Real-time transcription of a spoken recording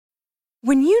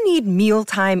When you need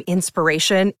mealtime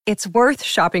inspiration, it's worth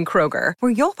shopping Kroger,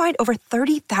 where you'll find over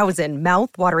 30,000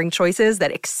 mouth-watering choices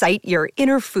that excite your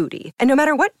inner foodie. And no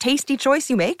matter what tasty choice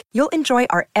you make, you'll enjoy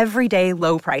our everyday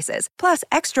low prices, plus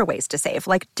extra ways to save,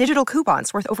 like digital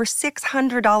coupons worth over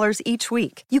 $600 each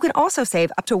week. You can also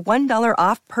save up to $1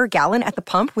 off per gallon at the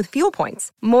pump with fuel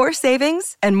points. More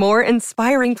savings and more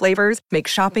inspiring flavors make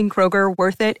shopping Kroger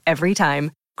worth it every time.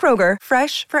 Kroger,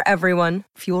 fresh for everyone.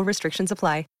 Fuel restrictions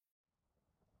apply.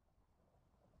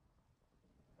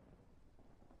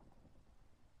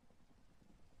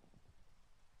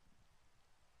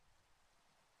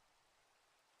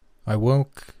 I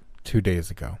woke 2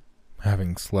 days ago,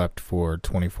 having slept for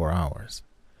 24 hours.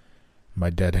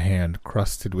 My dead hand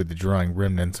crusted with the drying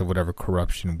remnants of whatever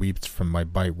corruption weeps from my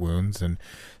bite wounds and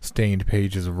stained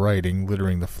pages of writing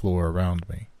littering the floor around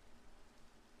me.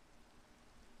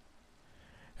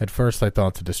 At first I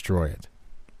thought to destroy it,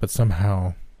 but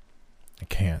somehow I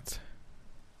can't.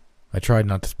 I tried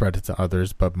not to spread it to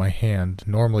others, but my hand,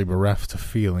 normally bereft of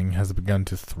feeling, has begun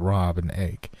to throb and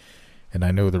ache. And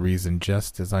I know the reason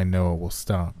just as I know it will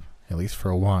stop, at least for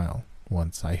a while,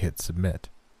 once I hit submit.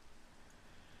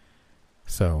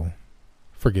 So,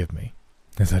 forgive me,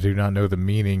 as I do not know the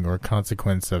meaning or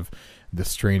consequence of the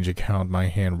strange account my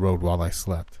hand wrote while I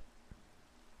slept.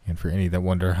 And for any that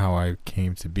wonder how I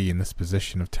came to be in this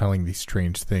position of telling these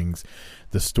strange things,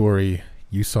 the story,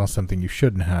 "You Saw Something You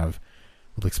Shouldn't Have,"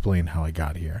 will explain how I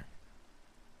got here.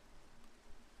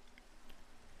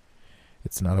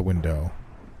 It's not a window.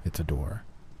 It's a door.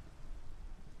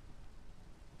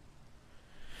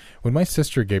 When my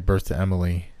sister gave birth to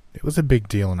Emily, it was a big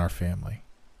deal in our family.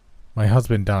 My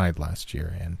husband died last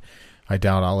year, and I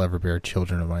doubt I'll ever bear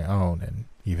children of my own, and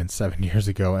even 7 years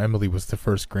ago, Emily was the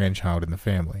first grandchild in the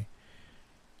family.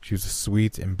 She was a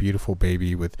sweet and beautiful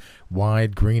baby with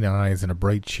wide green eyes and a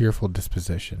bright, cheerful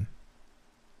disposition.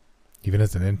 Even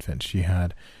as an infant, she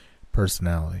had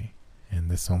personality,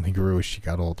 and this only grew as she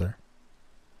got older.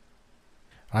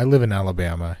 I live in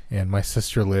Alabama, and my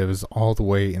sister lives all the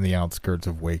way in the outskirts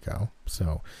of Waco.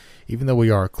 So, even though we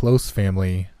are a close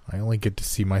family, I only get to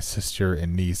see my sister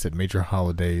and niece at major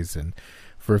holidays and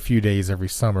for a few days every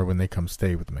summer when they come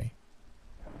stay with me.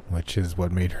 Which is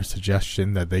what made her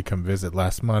suggestion that they come visit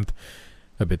last month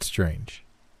a bit strange.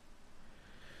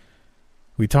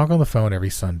 We talk on the phone every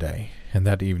Sunday, and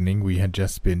that evening we had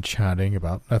just been chatting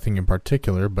about nothing in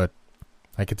particular, but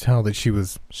I could tell that she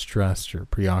was stressed or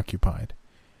preoccupied.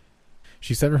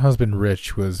 She said her husband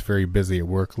Rich was very busy at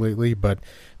work lately, but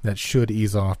that should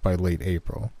ease off by late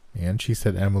April. And she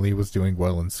said Emily was doing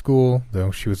well in school, though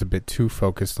she was a bit too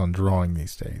focused on drawing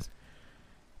these days.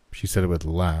 She said it with a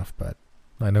laugh, but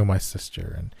I know my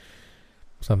sister, and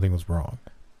something was wrong.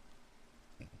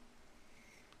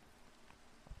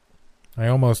 I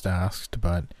almost asked,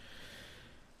 but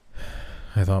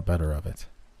I thought better of it,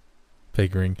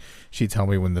 figuring she'd tell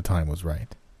me when the time was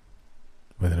right.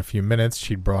 Within a few minutes,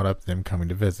 she'd brought up them coming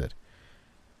to visit.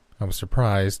 I was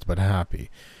surprised, but happy,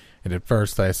 and at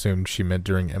first I assumed she meant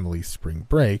during Emily's spring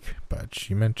break, but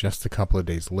she meant just a couple of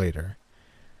days later.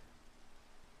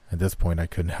 At this point, I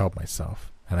couldn't help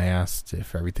myself, and I asked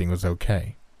if everything was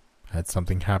okay. Had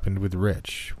something happened with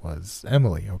Rich? Was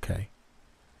Emily okay?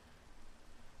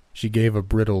 She gave a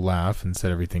brittle laugh and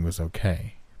said everything was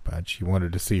okay, but she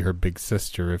wanted to see her big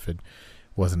sister if it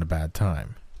wasn't a bad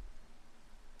time.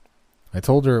 I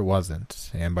told her it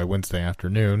wasn't, and by Wednesday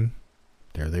afternoon,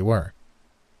 there they were.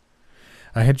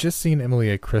 I had just seen Emily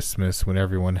at Christmas when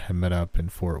everyone had met up in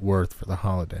Fort Worth for the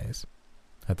holidays.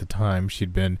 At the time,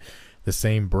 she'd been the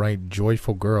same bright,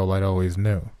 joyful girl I'd always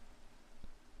knew.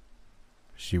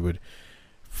 She would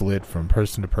flit from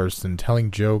person to person,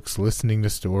 telling jokes, listening to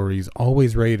stories,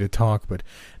 always ready to talk, but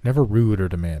never rude or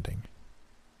demanding.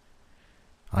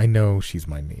 I know she's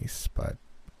my niece, but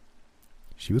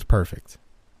she was perfect.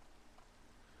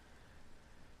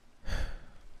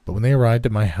 But when they arrived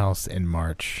at my house in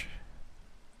March,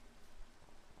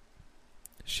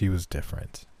 she was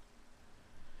different.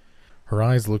 Her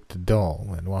eyes looked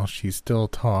dull, and while she still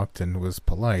talked and was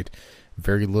polite,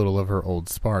 very little of her old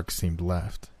spark seemed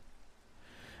left.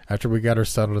 After we got her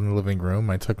settled in the living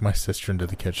room, I took my sister into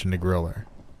the kitchen to grill her.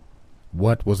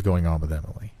 What was going on with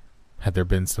Emily? Had there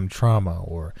been some trauma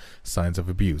or signs of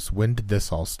abuse? When did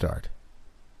this all start?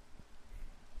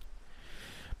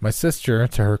 My sister,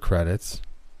 to her credit,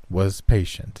 was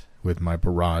patient with my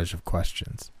barrage of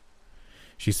questions.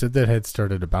 She said that it had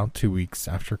started about 2 weeks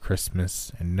after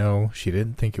Christmas, and no, she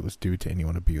didn't think it was due to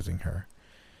anyone abusing her.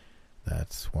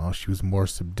 That while she was more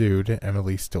subdued,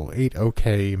 Emily still ate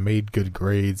okay, made good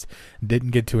grades,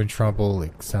 didn't get too in trouble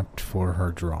except for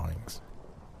her drawings.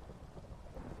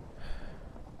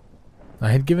 I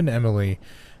had given Emily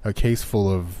a case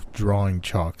full of drawing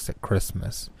chalks at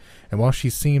Christmas, and while she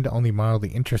seemed only mildly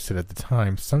interested at the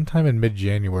time, sometime in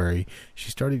mid-January,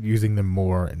 she started using them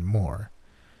more and more.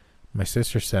 My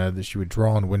sister said that she would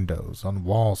draw on windows, on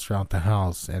walls throughout the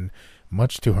house, and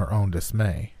much to her own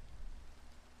dismay.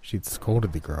 She'd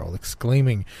scolded the girl,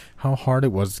 exclaiming how hard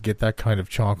it was to get that kind of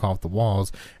chalk off the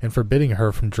walls, and forbidding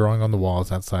her from drawing on the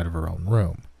walls outside of her own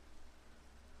room.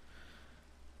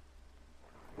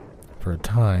 For a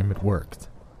time, it worked.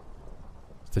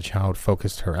 The child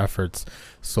focused her efforts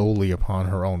solely upon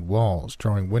her own walls,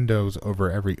 drawing windows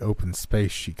over every open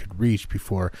space she could reach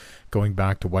before going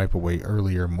back to wipe away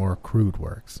earlier, more crude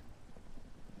works.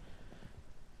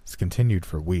 This continued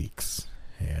for weeks,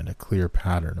 and a clear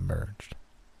pattern emerged.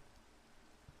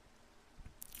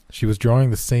 She was drawing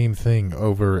the same thing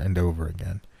over and over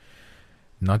again.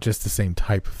 Not just the same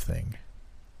type of thing,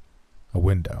 a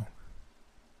window,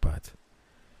 but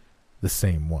the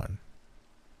same one.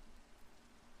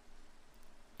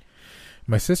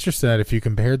 My sister said if you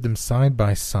compared them side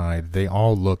by side, they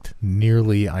all looked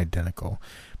nearly identical,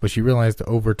 but she realized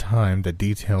over time that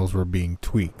details were being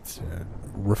tweaked,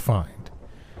 refined,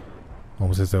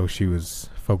 almost as though she was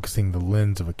focusing the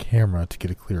lens of a camera to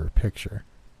get a clearer picture.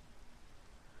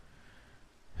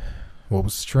 What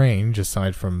was strange,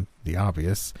 aside from the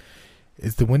obvious,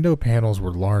 is the window panels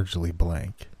were largely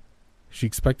blank. She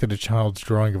expected a child's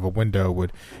drawing of a window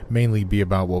would mainly be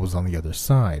about what was on the other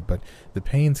side, but the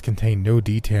panes contained no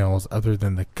details other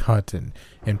than the cut and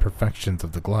imperfections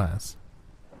of the glass.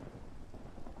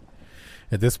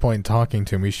 At this point in talking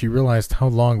to me, she realized how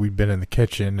long we'd been in the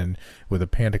kitchen, and with a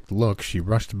panicked look, she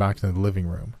rushed back to the living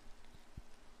room.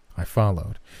 I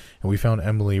followed, and we found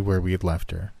Emily where we had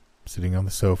left her, sitting on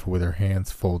the sofa with her hands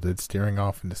folded, staring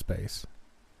off into space.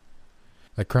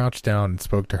 I crouched down and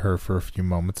spoke to her for a few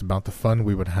moments about the fun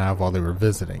we would have while they were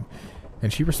visiting,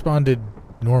 and she responded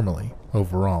normally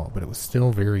overall, but it was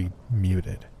still very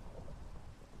muted.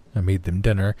 I made them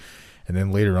dinner, and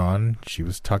then later on, she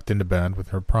was tucked into bed with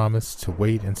her promise to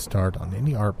wait and start on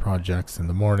any art projects in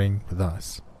the morning with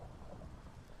us.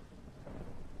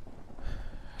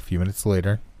 A few minutes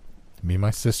later, me and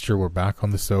my sister were back on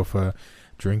the sofa,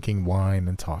 drinking wine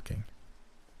and talking.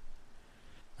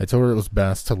 I told her it was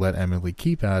best to let Emily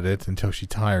keep at it until she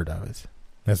tired of it,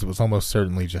 as it was almost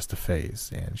certainly just a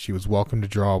phase, and she was welcome to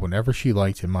draw whenever she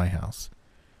liked in my house.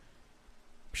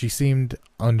 She seemed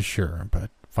unsure, but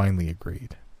finally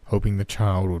agreed, hoping the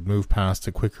child would move past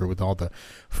it quicker with all the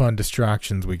fun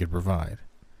distractions we could provide.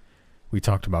 We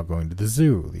talked about going to the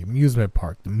zoo, the amusement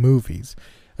park, the movies.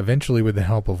 Eventually, with the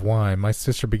help of wine, my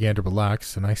sister began to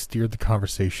relax, and I steered the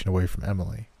conversation away from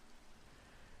Emily.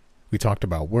 We talked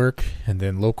about work, and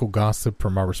then local gossip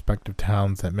from our respective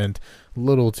towns that meant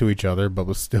little to each other, but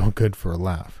was still good for a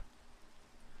laugh.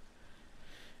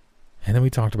 And then we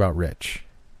talked about Rich.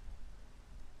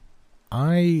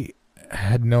 I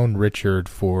had known Richard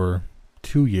for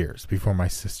 2 years before my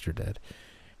sister did.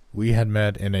 We had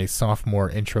met in a sophomore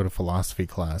intro to philosophy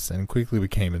class and quickly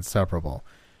became inseparable.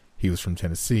 He was from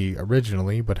Tennessee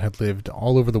originally, but had lived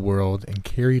all over the world and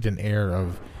carried an air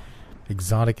of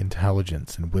exotic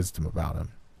intelligence and wisdom about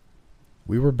him.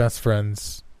 We were best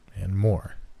friends and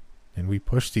more, and we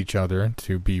pushed each other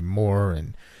to be more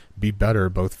and be better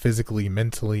both physically,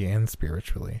 mentally, and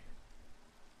spiritually.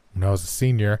 When I was a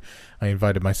senior, I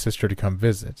invited my sister to come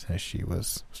visit, as she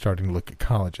was starting to look at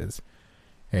colleges.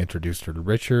 I introduced her to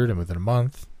Richard, and within a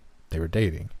month, they were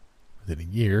dating. Within a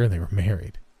year, they were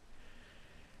married.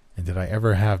 And did I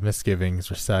ever have misgivings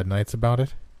or sad nights about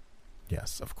it?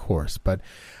 Yes, of course, but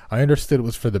I understood it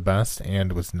was for the best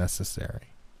and was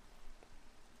necessary.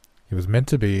 It was meant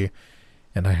to be,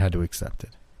 and I had to accept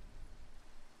it.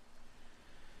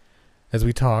 As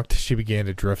we talked, she began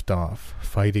to drift off,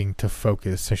 fighting to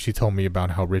focus as she told me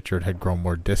about how Richard had grown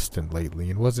more distant lately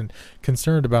and wasn't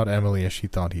concerned about Emily as she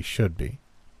thought he should be.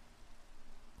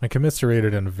 I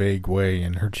commiserated in a vague way,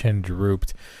 and her chin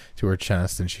drooped to her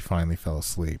chest, and she finally fell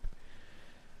asleep.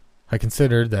 I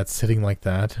considered that sitting like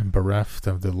that, bereft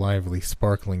of the lively,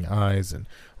 sparkling eyes and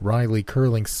wryly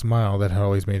curling smile that had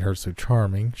always made her so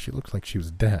charming, she looked like she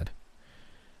was dead.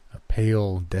 A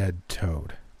pale, dead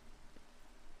toad.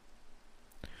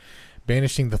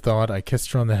 Banishing the thought, I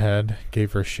kissed her on the head,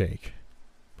 gave her a shake.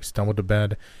 We stumbled to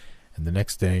bed, and the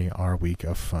next day our week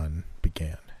of fun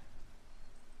began.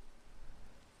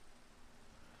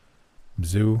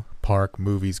 Zoo, park,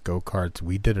 movies, go-karts,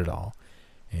 we did it all.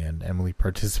 And Emily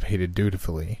participated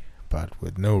dutifully, but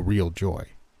with no real joy.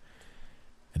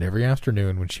 And every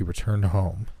afternoon when she returned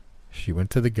home, she went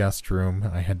to the guest room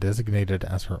I had designated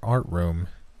as her art room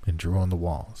and drew on the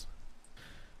walls.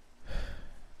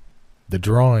 The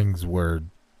drawings were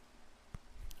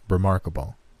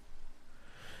remarkable.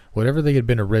 Whatever they had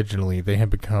been originally, they had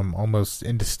become almost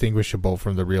indistinguishable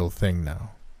from the real thing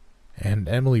now. And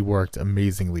Emily worked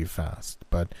amazingly fast,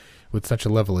 but with such a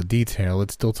level of detail,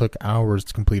 it still took hours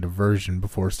to complete a version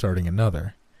before starting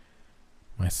another.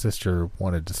 My sister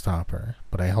wanted to stop her,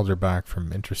 but I held her back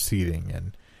from interceding,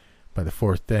 and by the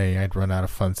fourth day, I'd run out of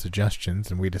fun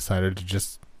suggestions, and we decided to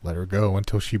just let her go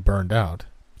until she burned out,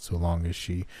 so long as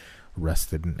she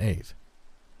rested and ate.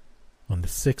 On the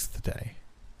sixth day,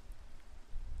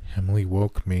 Emily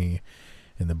woke me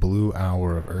in the blue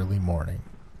hour of early morning.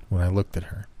 When I looked at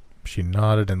her, she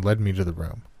nodded and led me to the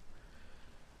room.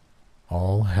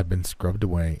 All had been scrubbed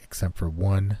away except for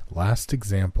one last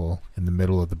example in the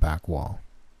middle of the back wall.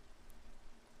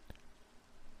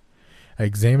 I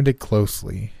examined it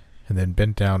closely and then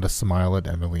bent down to smile at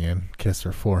Emily and kiss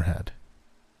her forehead.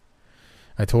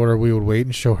 I told her we would wait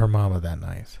and show her mama that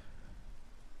night.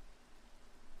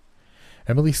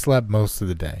 Emily slept most of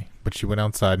the day, but she went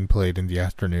outside and played in the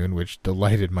afternoon, which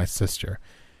delighted my sister.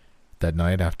 That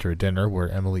night, after a dinner where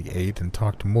Emily ate and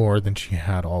talked more than she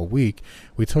had all week,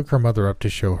 we took her mother up to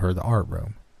show her the art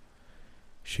room.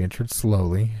 She entered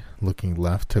slowly, looking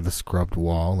left to the scrubbed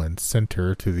wall and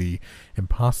center to the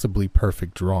impossibly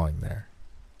perfect drawing there.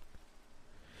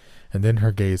 And then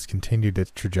her gaze continued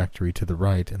its trajectory to the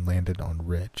right and landed on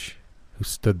Rich, who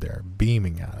stood there,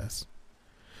 beaming at us.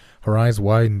 Her eyes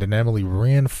widened and Emily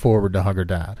ran forward to hug her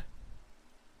dad.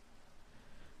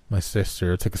 My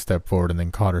sister took a step forward and then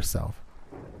caught herself.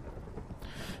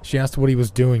 She asked what he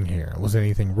was doing here. Was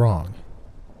anything wrong?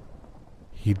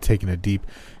 He'd taken a deep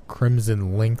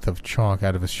crimson length of chalk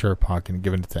out of his shirt pocket and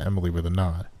given it to Emily with a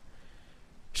nod.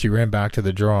 She ran back to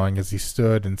the drawing as he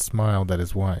stood and smiled at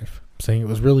his wife, saying it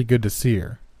was really good to see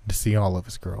her, to see all of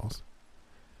his girls.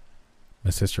 My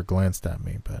sister glanced at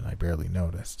me, but I barely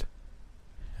noticed,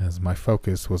 as my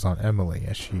focus was on Emily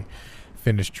as she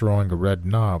finished drawing a red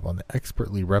knob on the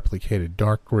expertly replicated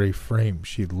dark gray frame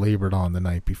she'd labored on the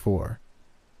night before.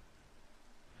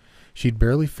 She'd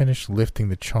barely finished lifting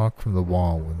the chalk from the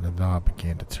wall when the knob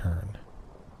began to turn.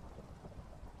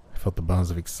 I felt the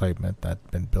buzz of excitement that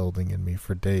had been building in me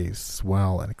for days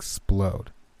swell and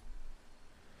explode.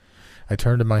 I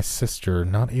turned to my sister,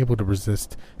 not able to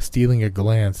resist stealing a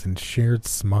glance and shared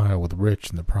smile with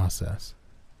Rich in the process.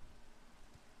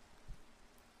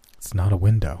 It's not a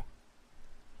window.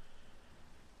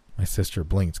 My sister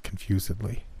blinked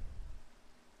confusedly,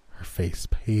 her face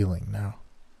paling now.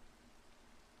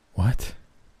 What?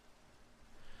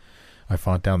 I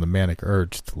fought down the manic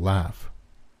urge to laugh.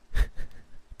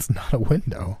 It's not a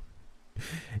window.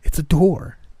 It's a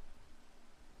door.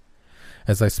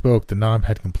 As I spoke, the knob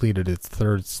had completed its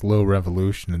third slow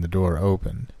revolution and the door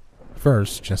opened.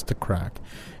 First, just a crack,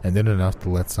 and then enough to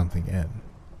let something in.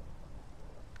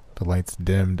 The lights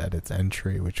dimmed at its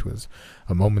entry, which was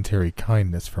a momentary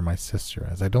kindness for my sister,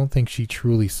 as I don't think she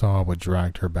truly saw what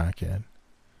dragged her back in.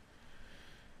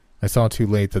 I saw too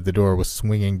late that the door was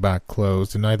swinging back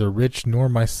closed, and neither Rich nor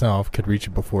myself could reach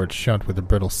it before it shut with a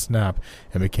brittle snap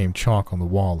and became chalk on the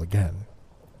wall again.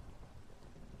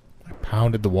 I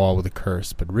pounded the wall with a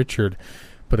curse, but Richard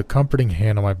put a comforting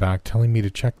hand on my back, telling me to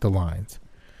check the lines,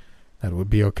 that it would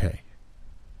be okay.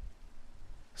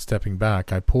 Stepping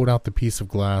back, I pulled out the piece of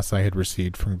glass I had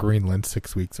received from Greenland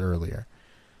 6 weeks earlier,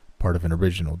 part of an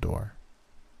original door.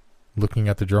 Looking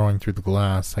at the drawing through the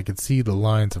glass, I could see the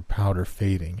lines of powder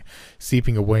fading,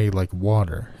 seeping away like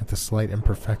water at the slight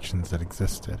imperfections that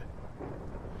existed.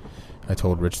 I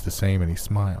told Rich the same, and he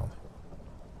smiled.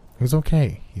 It was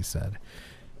okay, he said,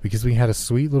 because we had a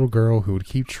sweet little girl who would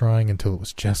keep trying until it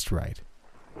was just right.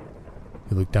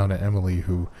 He looked down at Emily,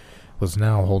 who was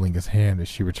now holding his hand as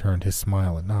she returned his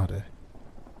smile and nodded.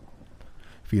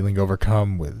 Feeling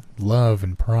overcome with love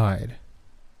and pride,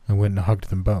 I went and hugged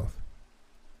them both.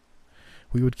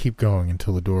 We would keep going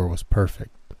until the door was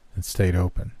perfect and stayed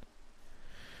open.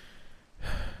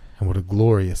 And what a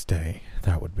glorious day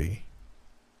that would be.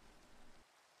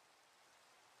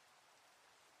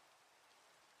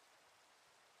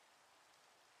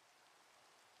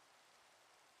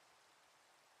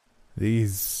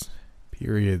 These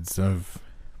periods of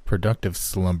productive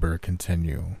slumber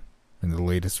continue, and the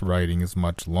latest writing is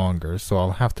much longer, so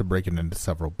I'll have to break it into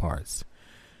several parts.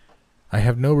 I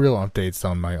have no real updates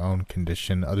on my own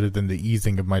condition other than the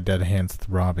easing of my dead hands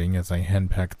throbbing as I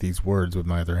henpeck these words with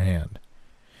my other hand.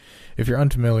 If you're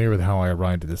unfamiliar with how I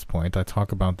arrived at this point, I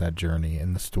talk about that journey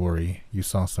in the story You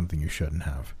Saw Something You Shouldn't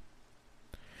Have.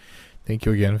 Thank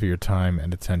you again for your time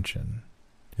and attention.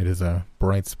 It is a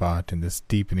bright spot in this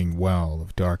deepening well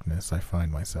of darkness I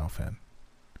find myself in.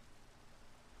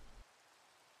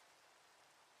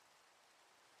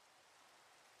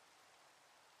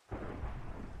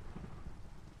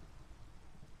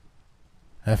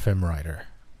 FM writer.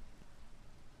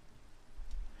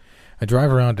 I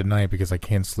drive around at night because I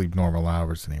can't sleep normal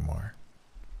hours anymore.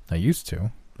 I used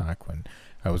to. Back when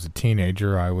I was a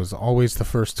teenager, I was always the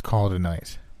first call at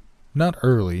night. Not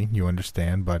early, you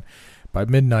understand, but by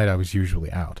midnight I was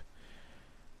usually out.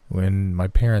 When my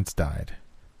parents died,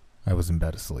 I was in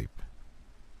bed asleep.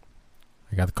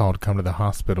 I got the call to come to the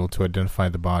hospital to identify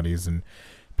the bodies and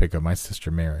pick up my sister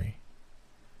Mary.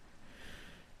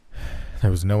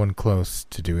 There was no one close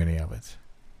to do any of it.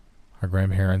 Our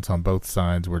grandparents on both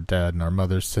sides were dead, and our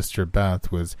mother's sister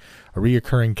Beth was a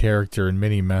reoccurring character in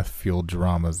many meth-fueled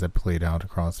dramas that played out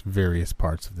across various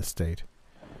parts of the state.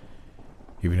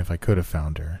 Even if I could have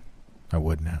found her, I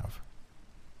wouldn't have.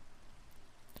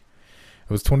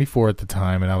 I was 24 at the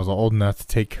time, and I was old enough to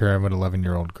take care of an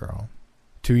 11-year-old girl.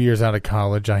 2 years out of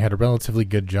college, I had a relatively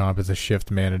good job as a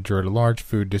shift manager at a large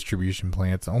food distribution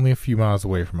plant only a few miles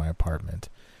away from my apartment.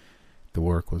 The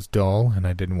work was dull, and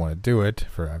I didn't want to do it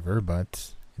forever,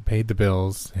 but it paid the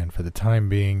bills, and for the time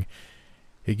being,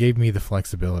 it gave me the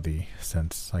flexibility,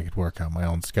 since I could work out my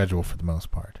own schedule for the most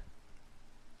part.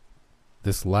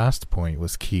 This last point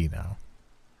was key now.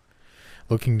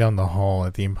 Looking down the hall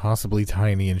at the impossibly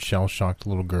tiny and shell-shocked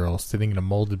little girl sitting in a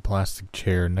molded plastic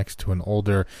chair next to an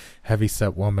older,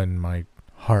 heavy-set woman, my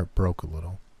heart broke a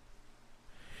little.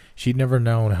 She'd never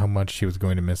known how much she was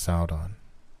going to miss out on.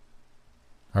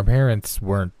 Our parents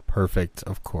weren't perfect,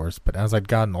 of course, but as I'd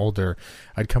gotten older,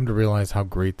 I'd come to realize how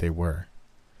great they were.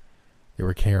 They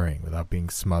were caring without being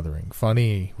smothering,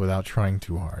 funny without trying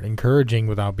too hard, encouraging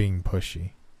without being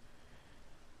pushy.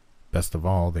 Best of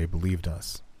all, they believed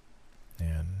us,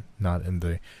 and not in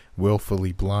the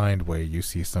willfully blind way you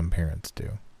see some parents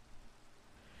do.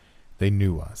 They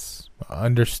knew us,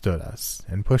 understood us,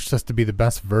 and pushed us to be the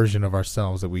best version of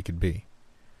ourselves that we could be.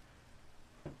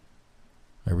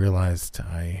 I realized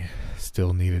I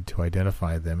still needed to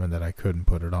identify them and that I couldn't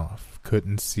put it off.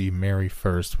 Couldn't see Mary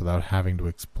first without having to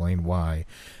explain why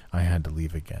I had to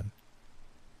leave again.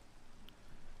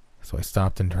 So I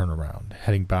stopped and turned around,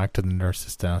 heading back to the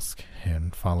nurse's desk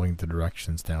and following the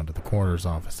directions down to the coroner's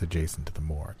office adjacent to the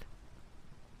morgue.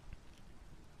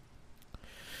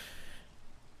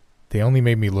 They only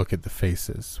made me look at the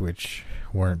faces, which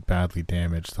weren't badly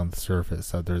damaged on the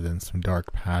surface other than some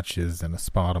dark patches and a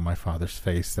spot on my father's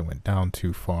face that went down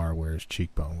too far where his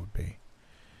cheekbone would be.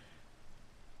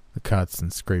 The cuts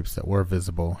and scrapes that were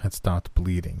visible had stopped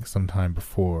bleeding some time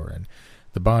before, and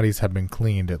the bodies had been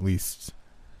cleaned at least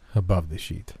above the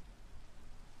sheet.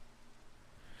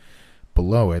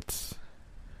 Below it,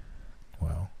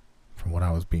 well, from what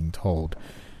I was being told,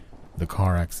 the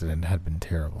car accident had been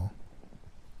terrible.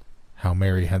 How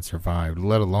Mary had survived,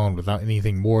 let alone without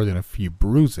anything more than a few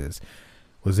bruises,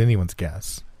 was anyone's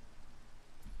guess.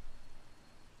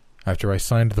 After I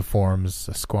signed the forms,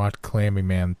 a squat, clammy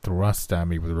man thrust at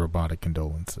me with robotic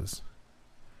condolences.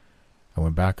 I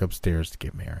went back upstairs to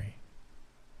get Mary.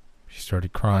 She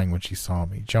started crying when she saw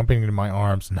me, jumping into my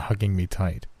arms and hugging me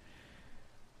tight.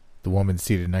 The woman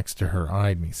seated next to her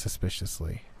eyed me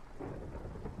suspiciously.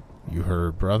 "You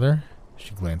her brother?"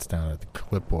 She glanced down at the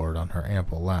clipboard on her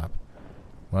ample lap.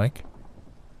 "Mike?"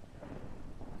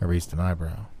 I raised an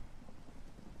eyebrow.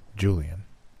 "Julian."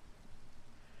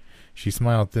 She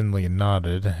smiled thinly and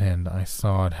nodded, and I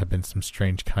saw it had been some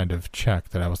strange kind of check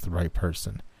that I was the right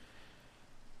person.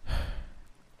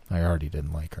 I already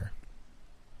didn't like her.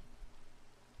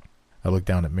 I looked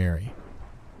down at Mary.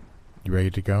 "You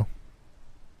ready to go?"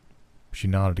 She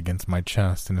nodded against my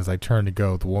chest, and as I turned to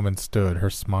go, the woman stood, her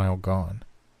smile gone.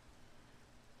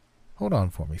 "Hold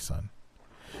on for me, son.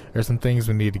 There's some things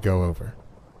we need to go over.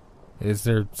 Is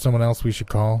there someone else we should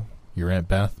call? Your Aunt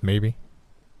Beth, maybe?"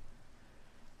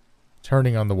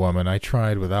 Turning on the woman, I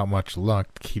tried without much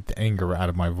luck to keep the anger out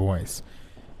of my voice.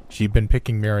 She'd been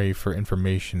picking Mary for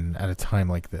information at a time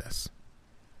like this.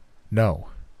 "No,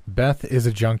 Beth is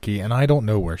a junkie, and I don't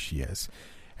know where she is,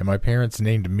 and my parents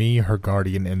named me her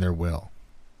guardian in their will."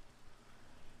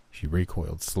 She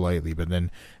recoiled slightly, but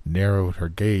then narrowed her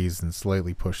gaze and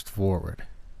slightly pushed forward.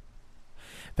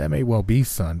 "That may well be,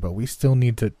 son, but we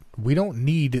don't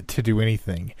need to do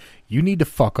anything. You need to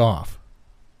fuck off."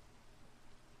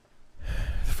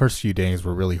 The first few days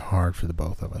were really hard for the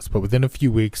both of us, but within a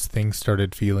few weeks, things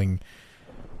started feeling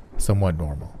somewhat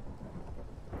normal.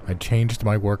 I changed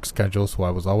my work schedule so I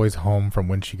was always home from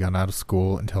when she got out of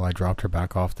school until I dropped her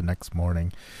back off the next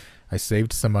morning. I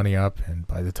saved some money up, and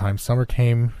by the time summer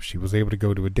came, she was able to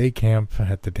go to a day camp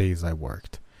at the days I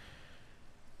worked.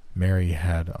 Mary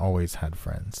had always had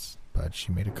friends, but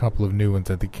she made a couple of new ones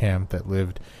at the camp that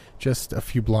lived just a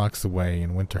few blocks away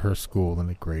and went to her school in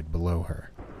a grade below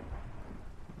her.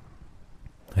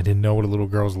 I didn't know what a little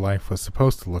girl's life was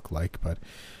supposed to look like, but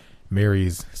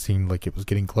Mary's seemed like it was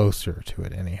getting closer to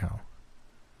it anyhow.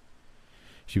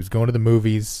 She was going to the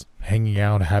movies, hanging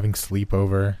out, having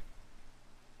sleepover.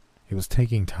 It was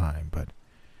taking time, but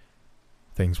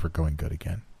things were going good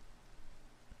again.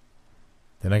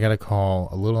 Then I got a call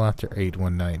a little after 8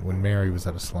 one night when Mary was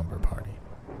at a slumber party.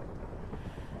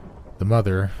 The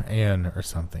mother, Anne or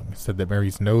something, said that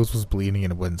Mary's nose was bleeding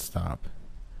and it wouldn't stop.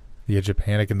 The edge of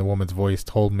panic in the woman's voice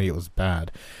told me it was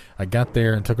bad. I got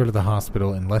there and took her to the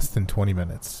hospital in less than 20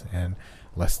 minutes, and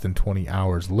less than 20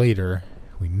 hours later,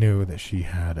 we knew that she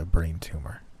had a brain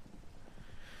tumor.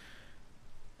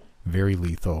 Very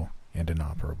lethal and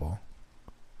inoperable.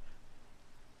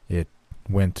 It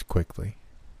went quickly.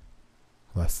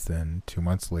 Less than 2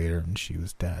 months later, and she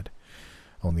was dead,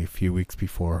 only a few weeks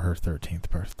before her 13th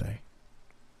birthday.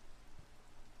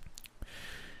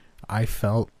 I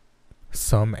felt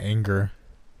some anger,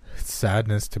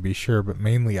 sadness to be sure, but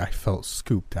mainly I felt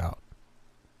scooped out.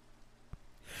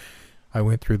 I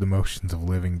went through the motions of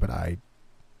living, but I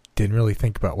didn't really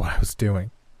think about what I was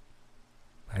doing.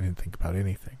 I didn't think about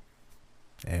anything.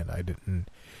 And I didn't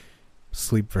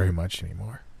sleep very much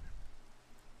anymore.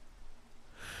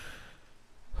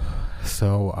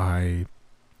 So I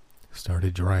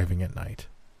started driving at night.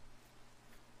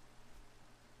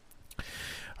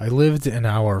 I lived an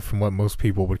hour from what most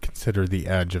people would consider the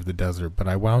edge of the desert, but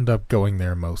I wound up going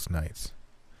there most nights.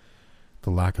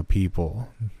 The lack of people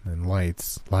and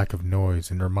lights, lack of noise,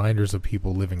 and reminders of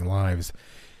people living lives,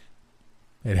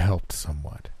 it helped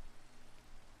somewhat.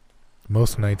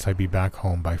 Most nights I'd be back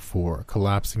home by 4,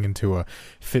 collapsing into a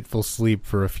fitful sleep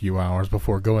for a few hours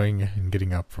before going and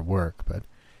getting up for work, but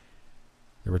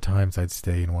there were times I'd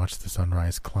stay and watch the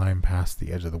sunrise climb past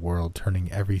the edge of the world,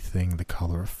 turning everything the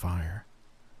color of fire.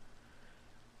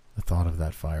 The thought of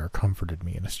that fire comforted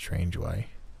me in a strange way.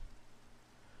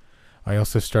 I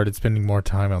also started spending more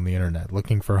time on the internet,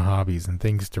 looking for hobbies and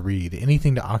things to read,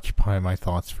 anything to occupy my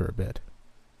thoughts for a bit.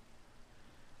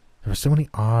 There were so many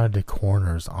odd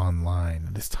corners online,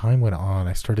 and as time went on,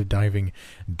 I started diving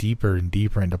deeper and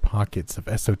deeper into pockets of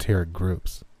esoteric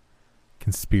groups.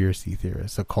 Conspiracy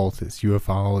theorists, occultists,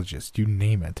 ufologists, you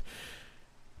name it.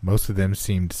 Most of them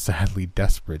seemed sadly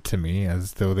desperate to me,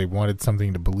 as though they wanted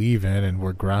something to believe in and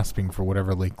were grasping for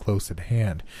whatever lay close at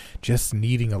hand, just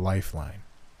needing a lifeline.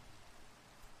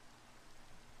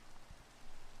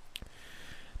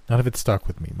 None of it stuck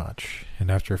with me much,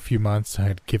 and after a few months I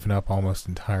had given up almost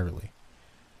entirely.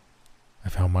 I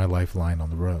found my lifeline on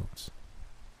the roads.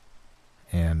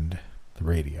 And the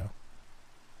radio.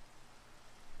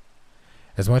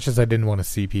 As much as I didn't want to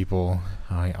see people,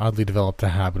 I oddly developed a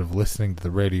habit of listening to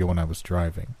the radio when I was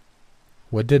driving.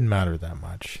 What didn't matter that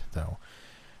much, though.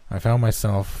 I found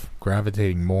myself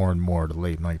gravitating more and more to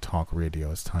late-night talk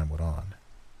radio as time went on.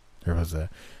 There was a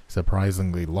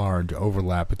surprisingly large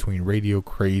overlap between radio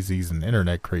crazies and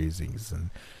internet crazies,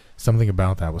 and something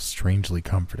about that was strangely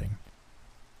comforting.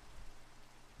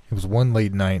 It was one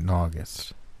late night in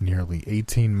August, nearly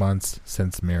 18 months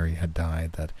since Mary had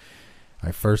died, that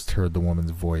I first heard the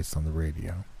woman's voice on the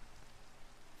radio.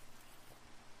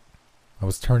 I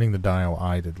was turning the dial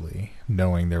idly,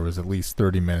 knowing there was at least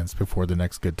 30 minutes before the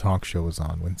next good talk show was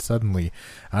on, when suddenly,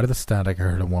 out of the static, I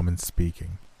heard a woman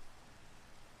speaking.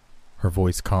 Her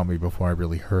voice caught me before I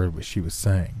really heard what she was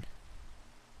saying.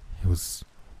 It was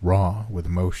raw with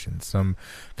emotion, some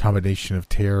combination of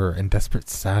terror and desperate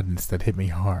sadness that hit me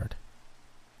hard.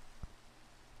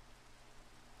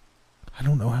 I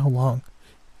don't know how long,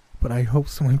 but I hope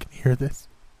someone can hear this.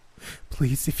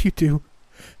 Please, if you do,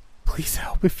 please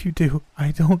help if you do.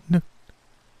 I don't know.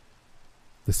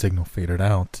 The signal faded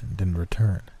out and didn't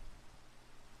return.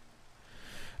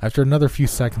 After another few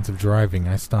seconds of driving,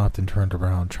 I stopped and turned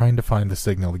around, trying to find the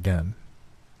signal again.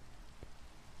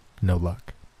 No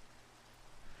luck.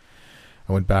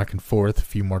 I went back and forth a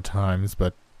few more times,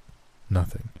 but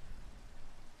nothing.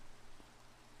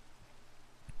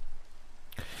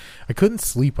 I couldn't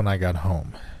sleep when I got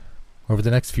home. Over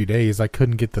the next few days, I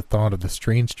couldn't get the thought of the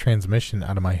strange transmission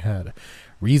out of my head.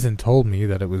 Reason told me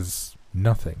that it was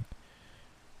nothing.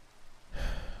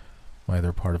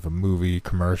 Either part of a movie,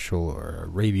 commercial, or a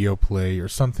radio play, or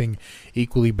something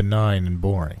equally benign and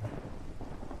boring.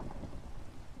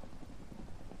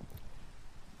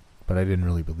 But I didn't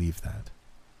really believe that.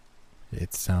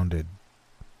 It sounded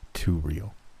too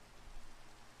real.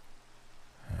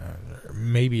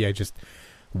 Maybe I just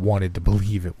wanted to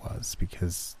believe it was,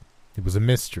 because it was a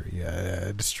mystery,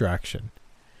 a distraction.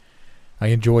 I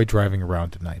enjoyed driving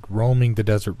around at night, roaming the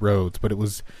desert roads, but it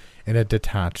was in a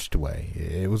detached way.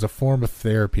 It was a form of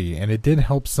therapy, and it did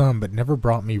help some, but never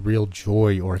brought me real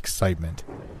joy or excitement.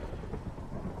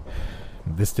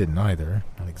 This didn't either,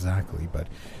 not exactly, but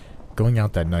going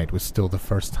out that night was still the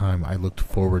first time I looked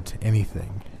forward to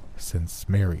anything since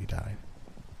Mary died.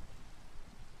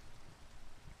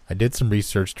 I did some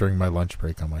research during my lunch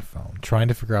break on my phone, trying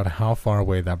to figure out how far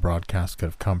away that broadcast could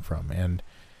have come from, and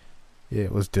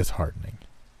it was disheartening.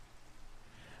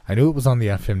 I knew it was on the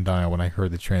FM dial when I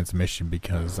heard the transmission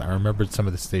because I remembered some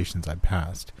of the stations I'd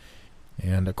passed.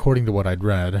 And according to what I'd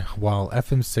read, while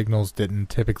FM signals didn't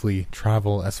typically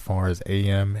travel as far as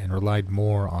AM and relied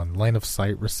more on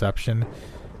line-of-sight reception,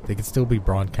 they could still be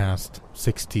broadcast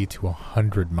 60 to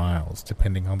 100 miles,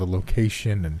 depending on the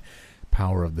location and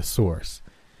power of the source.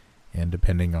 And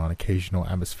depending on occasional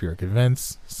atmospheric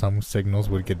events, some signals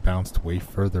would get bounced way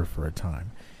further for a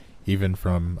time, even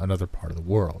from another part of the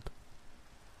world.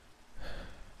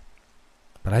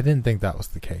 But I didn't think that was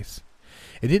the case.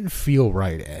 It didn't feel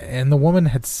right, and the woman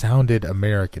had sounded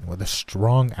American with a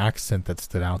strong accent that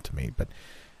stood out to me, but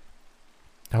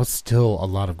that was still a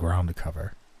lot of ground to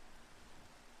cover.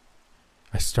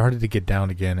 I started to get down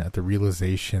again at the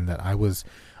realization that I was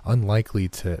unlikely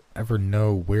to ever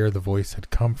know where the voice had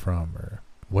come from or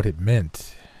what it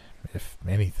meant, if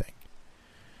anything.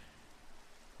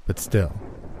 But still,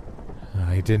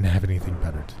 I didn't have anything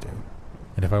better to do.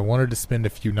 And if I wanted to spend a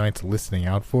few nights listening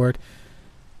out for it,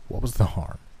 what was the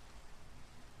harm?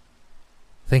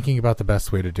 Thinking about the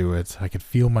best way to do it, I could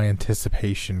feel my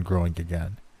anticipation growing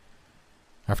again.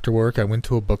 After work, I went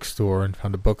to a bookstore and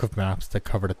found a book of maps that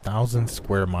covered 1,000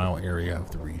 square mile area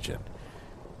of the region.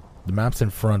 The maps in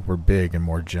front were big and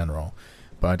more general,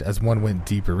 but as one went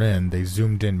deeper in, they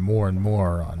zoomed in more and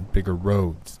more on bigger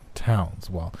roads and towns,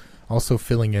 while also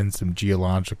filling in some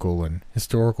geological and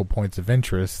historical points of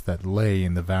interest that lay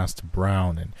in the vast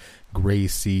brown and gray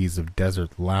seas of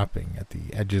desert lapping at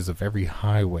the edges of every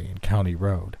highway and county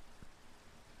road.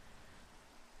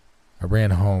 I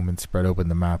ran home and spread open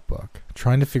the map book,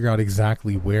 trying to figure out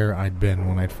exactly where I'd been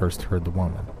when I'd first heard the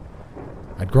woman.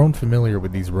 I'd grown familiar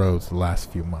with these roads the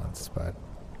last few months, but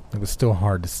it was still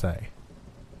hard to say.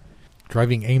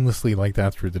 Driving aimlessly like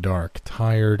that through the dark,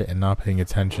 tired and not paying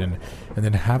attention, and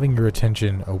then having your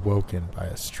attention awoken by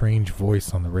a strange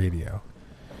voice on the radio.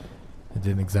 It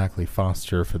didn't exactly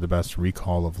foster for the best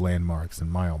recall of landmarks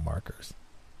and mile markers.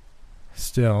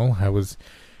 Still, I was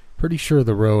pretty sure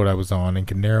the road I was on and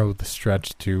could narrow the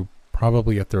stretch to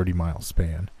probably a 30-mile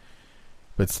span.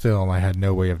 But still, I had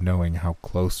no way of knowing how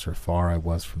close or far I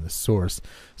was from the source,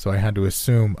 so I had to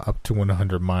assume up to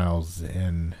 100 miles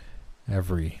in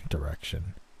every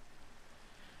direction.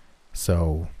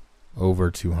 So,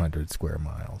 over 200 square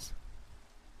miles.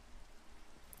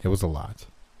 It was a lot.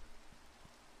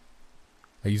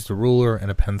 I used a ruler and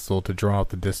a pencil to draw out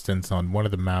the distance on one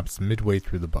of the maps midway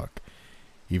through the book.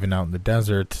 Even out in the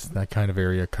desert, that kind of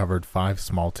area covered 5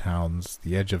 small towns,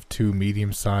 the edge of 2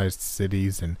 medium-sized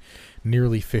cities, and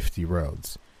nearly 50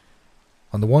 roads.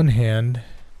 On the one hand,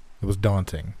 it was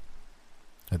daunting.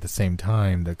 At the same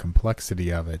time, the complexity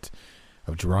of it,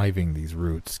 of driving these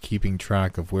routes, keeping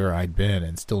track of where I'd been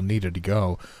and still needed to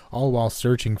go, all while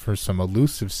searching for some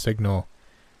elusive signal,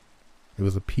 it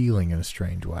was appealing in a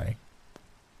strange way.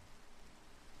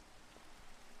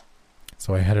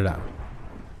 So I headed out.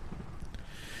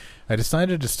 I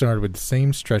decided to start with the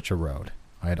same stretch of road.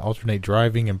 I'd alternate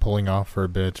driving and pulling off for a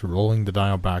bit, rolling the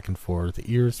dial back and forth,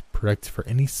 ears pricked for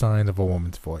any sign of a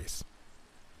woman's voice.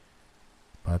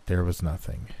 But there was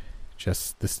nothing.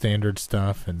 Just the standard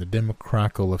stuff and the dim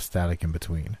crackle of static in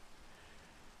between.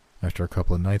 After a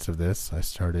couple of nights of this, I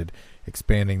started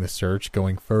expanding the search,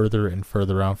 going further and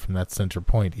further out from that center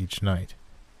point each night.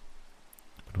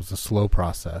 It was a slow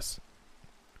process.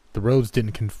 The roads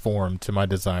didn't conform to my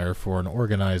desire for an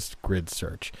organized grid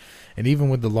search, and even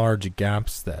with the large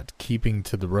gaps that keeping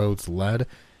to the roads led,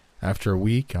 after a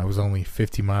week I was only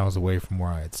 50 miles away from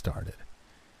where I had started.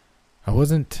 I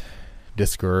wasn't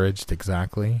discouraged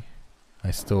exactly.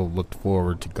 I still looked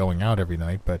forward to going out every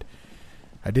night, but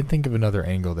I did think of another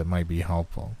angle that might be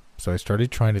helpful, so I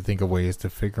started trying to think of ways to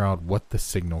figure out what the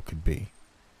signal could be.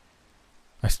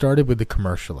 I started with the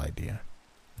commercial idea.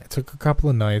 I took a couple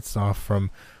of nights off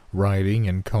from writing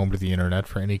and combed the internet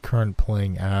for any current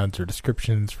playing ads or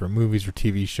descriptions for movies or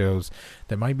TV shows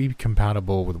that might be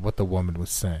compatible with what the woman was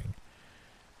saying.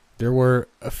 There were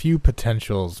a few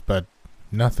potentials, but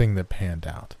nothing that panned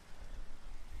out.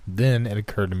 Then it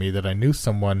occurred to me that I knew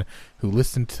someone who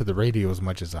listened to the radio as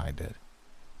much as I did.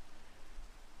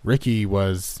 Ricky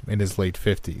was in his late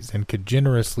 50s and could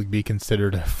generously be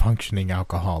considered a functioning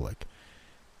alcoholic.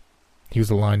 He was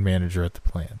a line manager at the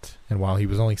plant, and while he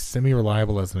was only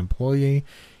semi-reliable as an employee,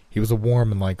 he was a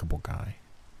warm and likable guy.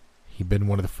 He'd been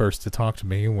one of the first to talk to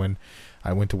me when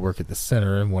I went to work at the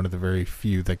center, and one of the very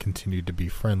few that continued to be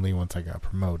friendly once I got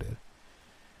promoted.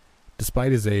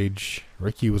 Despite his age,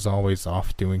 Ricky was always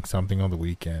off doing something on the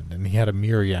weekend, and he had a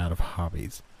myriad of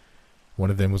hobbies.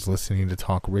 One of them was listening to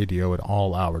talk radio at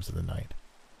all hours of the night.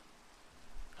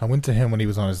 I went to him when he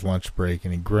was on his lunch break,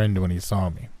 and he grinned when he saw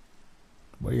me.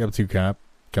 "What are you up to, Cap?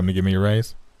 Come to give me a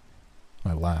raise?"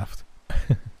 I laughed.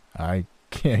 "I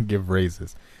can't give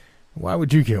raises. Why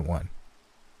would you get one?"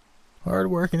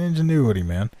 "Hard work and ingenuity,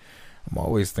 man. I'm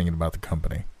always thinking about the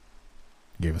company."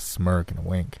 He gave a smirk and a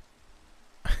wink.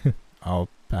 "I'll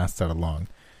pass that along.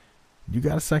 You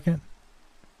got a second?"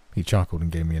 He chuckled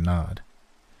and gave me a nod.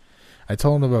 I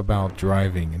told him about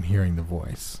driving and hearing the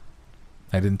voice.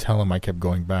 I didn't tell him I kept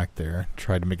going back there,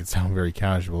 tried to make it sound very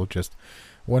casual, just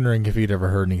wondering if he'd ever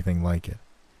heard anything like it.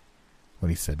 When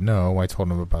he said no, I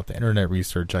told him about the internet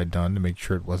research I'd done to make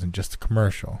sure it wasn't just a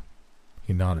commercial.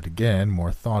 He nodded again,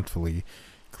 more thoughtfully,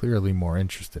 clearly more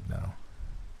interested now.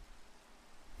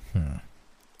 Have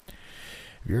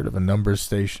you heard of a numbers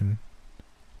station?"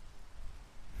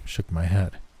 Shook my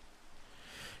head.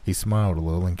 He smiled a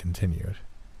little and continued.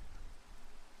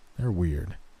 "They're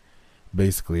weird.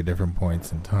 Basically, at different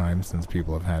points in time since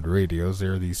people have had radios,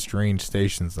 there are these strange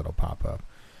stations that'll pop up.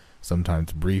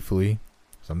 Sometimes briefly,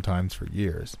 sometimes for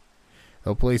years.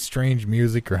 They'll play strange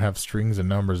music or have strings of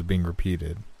numbers being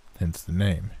repeated, hence the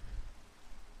name."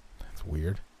 "That's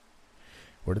weird.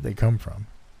 Where did they come from?"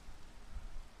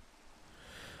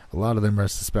 "A lot of them are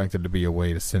suspected to be a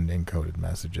way to send encoded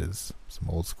messages, some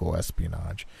old school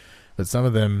espionage. But some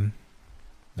of them,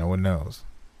 no one knows.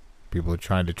 People are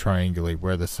trying to triangulate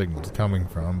where the signal's coming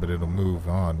from, but it'll move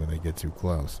on when they get too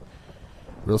close.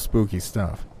 Real spooky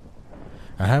stuff.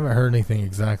 I haven't heard anything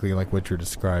exactly like what you're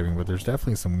describing, but there's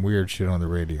definitely some weird shit on the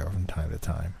radio from time to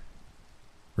time."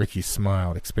 Ricky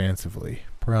smiled expansively,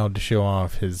 proud to show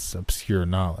off his obscure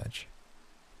knowledge.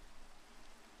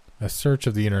 A search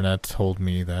of the internet told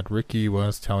me that Ricky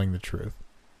was telling the truth.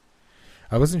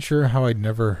 I wasn't sure how I'd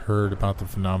never heard about the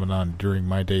phenomenon during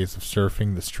my days of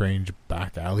surfing the strange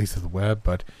back alleys of the web,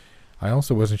 but I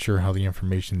also wasn't sure how the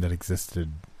information that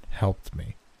existed helped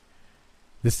me.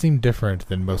 This seemed different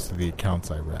than most of the accounts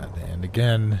I read, and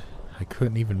again, I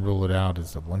couldn't even rule it out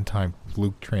as a one-time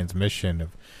fluke transmission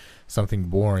of something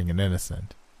boring and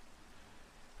innocent.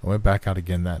 I went back out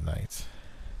again that night,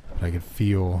 but I could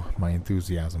feel my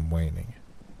enthusiasm waning.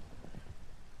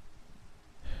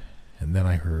 And then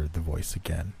I heard the voice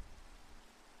again.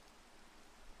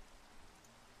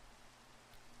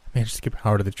 I managed to get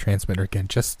power to the transmitter again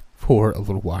just for a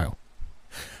little while.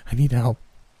 "I need help.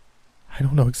 I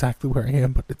don't know exactly where I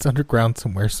am, but it's underground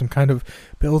somewhere. Some kind of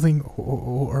building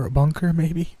or a bunker,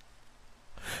 maybe.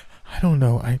 I don't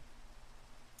know. I'm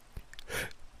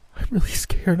really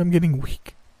scared. I'm getting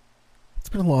weak. It's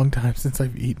been a long time since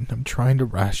I've eaten. I'm trying to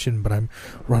ration, but I'm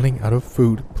running out of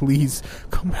food. Please,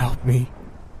 come help me.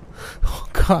 Oh,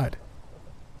 God."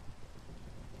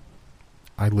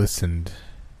 I listened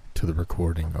to the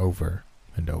recording over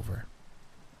and over.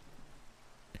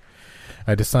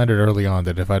 I decided early on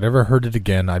that if I'd ever heard it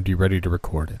again, I'd be ready to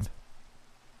record it.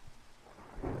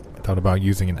 I thought about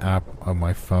using an app on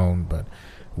my phone, but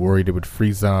worried it would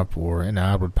freeze up or an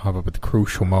ad would pop up at the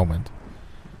crucial moment.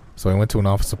 So I went to an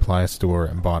office supply store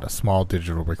and bought a small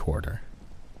digital recorder.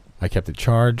 I kept it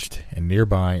charged and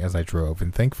nearby as I drove,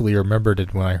 and thankfully remembered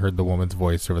it when I heard the woman's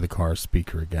voice over the car's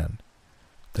speaker again.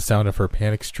 The sound of her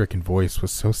panic-stricken voice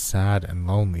was so sad and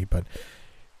lonely, but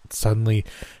it suddenly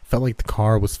felt like the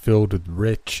car was filled with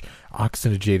rich,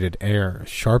 oxygenated air,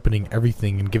 sharpening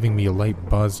everything and giving me a light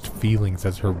buzzed feelings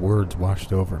as her words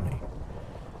washed over me.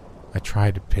 I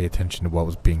tried to pay attention to what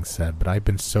was being said, but I'd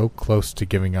been so close to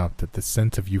giving up that the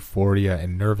sense of euphoria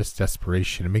and nervous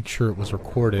desperation to make sure it was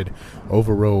recorded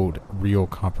overrode real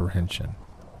comprehension.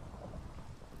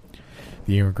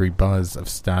 The angry buzz of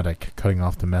static cutting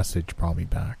off the message brought me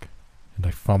back, and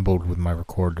I fumbled with my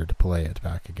recorder to play it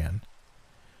back again.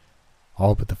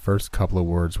 All but the first couple of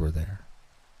words were there.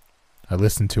 I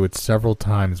listened to it several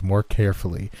times more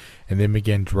carefully, and then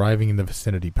began driving in the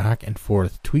vicinity back and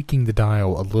forth, tweaking the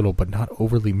dial a little but not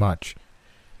overly much.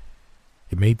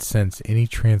 It made sense any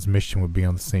transmission would be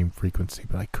on the same frequency,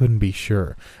 but I couldn't be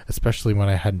sure, especially when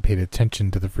I hadn't paid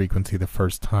attention to the frequency the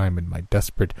first time in my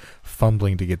desperate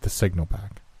fumbling to get the signal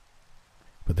back.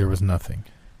 But there was nothing.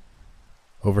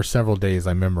 Over several days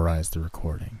I memorized the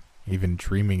recording, even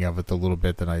dreaming of it the little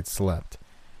bit that I'd slept.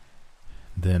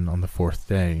 Then on the fourth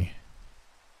day,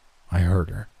 I heard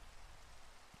her.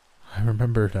 I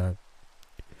remembered a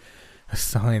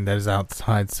sign that is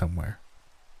outside somewhere.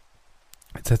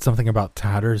 It said something about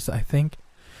tatters, I think.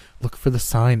 Look for the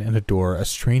sign and a door, a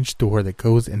strange door that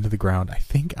goes into the ground. I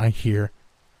think I hear...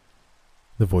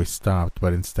 The voice stopped,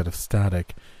 but instead of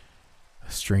static,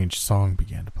 a strange song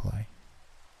began to play.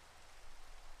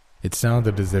 It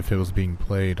sounded as if it was being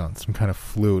played on some kind of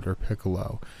flute or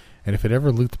piccolo, and if it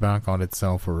ever looped back on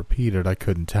itself or repeated, I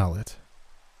couldn't tell it.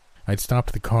 I'd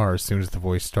stopped the car as soon as the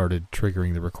voice started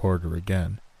triggering the recorder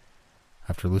again.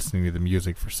 After listening to the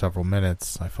music for several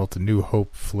minutes, I felt a new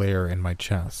hope flare in my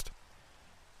chest.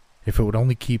 If it would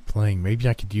only keep playing, maybe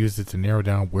I could use it to narrow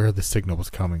down where the signal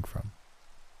was coming from.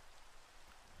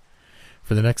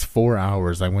 For the next 4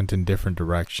 hours, I went in different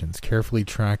directions, carefully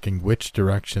tracking which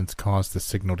directions caused the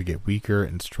signal to get weaker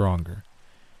and stronger.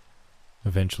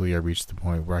 Eventually, I reached the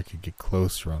point where I could get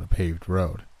closer on a paved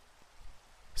road.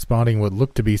 Spotting what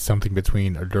looked to be something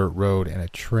between a dirt road and a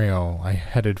trail, I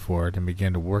headed for it and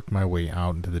began to work my way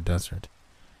out into the desert.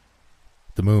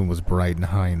 The moon was bright and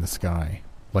high in the sky,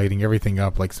 lighting everything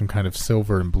up like some kind of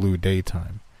silver and blue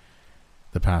daytime.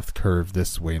 The path curved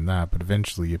this way and that, but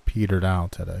eventually it petered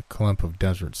out at a clump of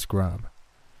desert scrub.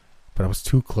 But I was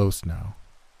too close now.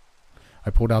 I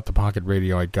pulled out the pocket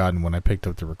radio I'd gotten when I picked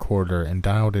up the recorder and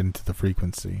dialed into the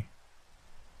frequency.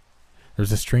 There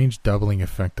was a strange doubling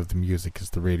effect of the music as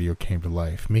the radio came to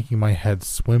life, making my head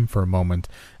swim for a moment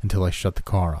until I shut the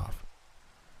car off.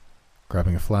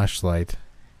 Grabbing a flashlight,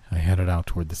 I headed out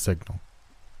toward the signal.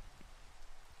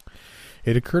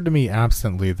 It occurred to me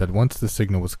absently that once the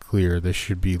signal was clear, there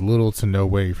should be little to no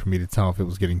way for me to tell if it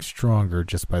was getting stronger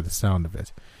just by the sound of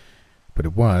it. But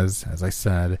it was, as I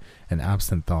said, an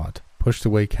absent thought, pushed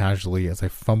away casually as I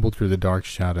fumbled through the dark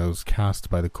shadows cast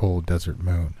by the cold desert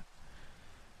moon.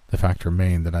 The fact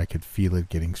remained that I could feel it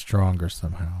getting stronger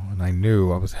somehow, and I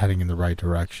knew I was heading in the right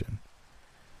direction,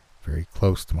 very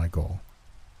close to my goal.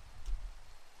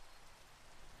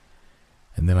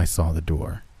 And then I saw the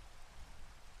door.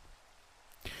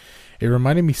 It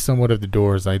reminded me somewhat of the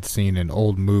doors I'd seen in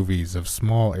old movies of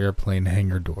small airplane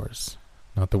hangar doors.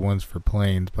 Not the ones for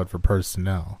planes, but for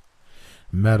personnel.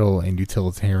 Metal and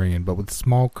utilitarian, but with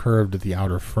small curve to the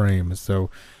outer frame, as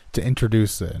though to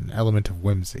introduce an element of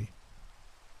whimsy.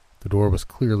 The door was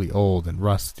clearly old and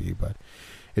rusty, but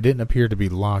it didn't appear to be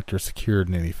locked or secured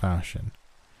in any fashion.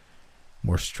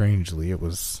 More strangely, it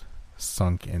was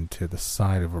sunk into the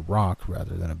side of a rock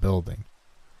rather than a building.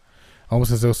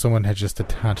 Almost as though someone had just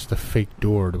attached a fake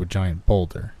door to a giant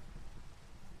boulder.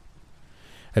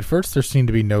 At first there seemed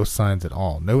to be no signs at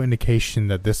all, no indication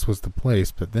that this was the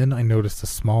place, but then I noticed a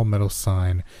small metal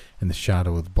sign in the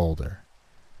shadow of the boulder.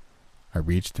 I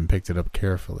reached and picked it up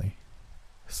carefully.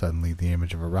 Suddenly the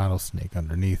image of a rattlesnake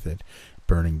underneath it,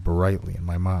 burning brightly in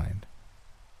my mind.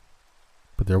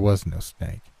 But there was no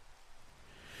snake.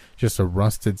 Just a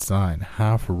rusted sign,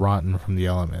 half rotten from the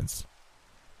elements.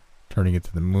 Turning it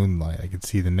to the moonlight, I could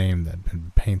see the name that had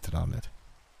been painted on it.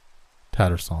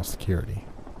 Tattersall Security.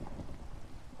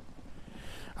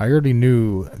 I already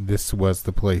knew this was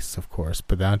the place, of course,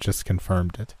 but that just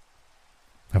confirmed it.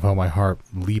 I felt my heart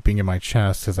leaping in my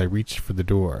chest as I reached for the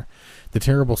door, the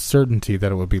terrible certainty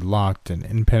that it would be locked and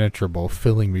impenetrable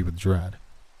filling me with dread.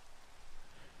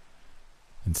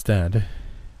 Instead,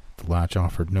 the latch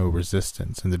offered no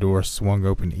resistance, and the door swung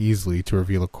open easily to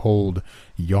reveal a cold,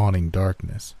 yawning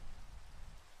darkness.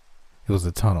 It was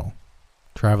a tunnel,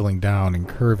 traveling down and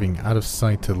curving out of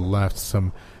sight to the left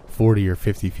some 40 or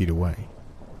 50 feet away.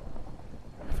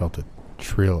 I felt a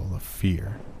thrill of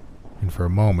fear, and for a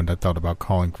moment I thought about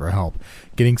calling for help,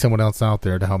 getting someone else out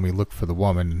there to help me look for the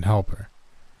woman and help her.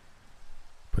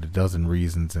 But a dozen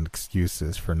reasons and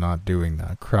excuses for not doing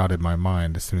that crowded my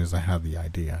mind as soon as I had the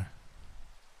idea.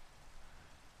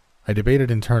 I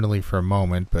debated internally for a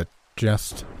moment, but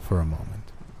just for a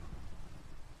moment.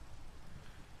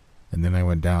 And then I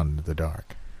went down into the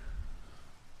dark.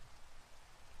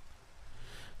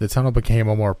 The tunnel became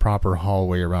a more proper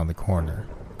hallway around the corner.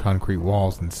 Concrete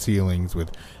walls and ceilings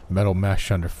with metal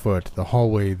mesh underfoot. The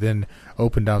hallway then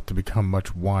opened out to become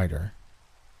much wider.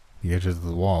 The edges of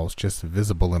the walls just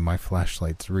visible in my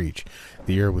flashlight's reach.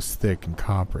 The air was thick and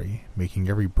coppery, making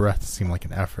every breath seem like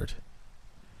an effort.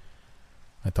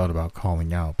 I thought about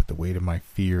calling out, but the weight of my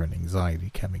fear and anxiety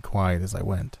kept me quiet as I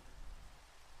went.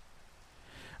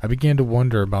 I began to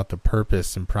wonder about the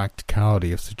purpose and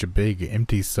practicality of such a big,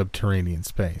 empty subterranean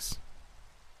space.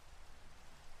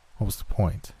 What was the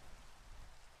point?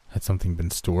 Had something been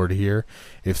stored here?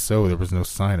 If so, there was no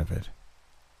sign of it.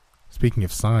 Speaking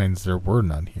of signs, there were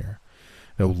none here.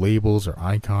 No labels or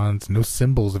icons, no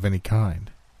symbols of any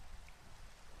kind.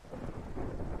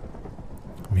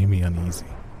 It made me uneasy.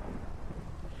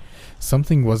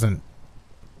 Something wasn't...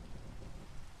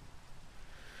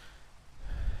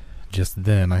 Just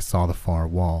then I saw the far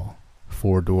wall,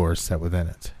 4 doors set within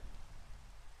it.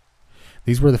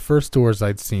 These were the first doors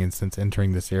I'd seen since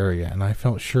entering this area, and I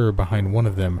felt sure behind one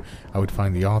of them I would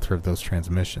find the author of those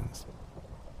transmissions.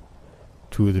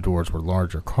 2 of the doors were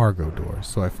larger cargo doors,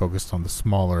 so I focused on the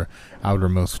smaller,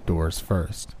 outermost doors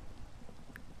first.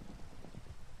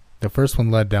 The first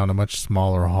one led down a much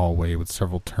smaller hallway with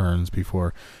several turns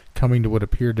before coming to what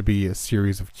appeared to be a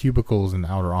series of cubicles and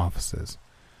outer offices.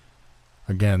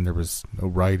 Again, there was no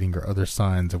writing or other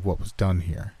signs of what was done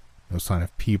here, no sign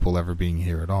of people ever being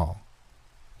here at all.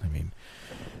 I mean,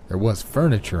 there was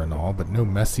furniture and all, but no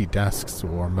messy desks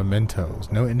or mementos,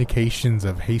 no indications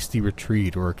of hasty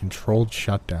retreat or a controlled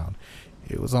shutdown.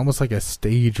 It was almost like a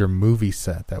stage or movie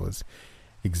set that was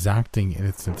exacting in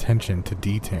its attention to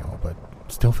detail, but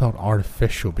still felt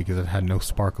artificial because it had no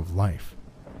spark of life.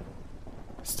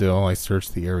 Still, I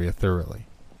searched the area thoroughly.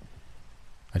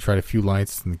 I tried a few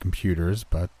lights in the computers,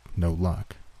 but no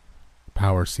luck.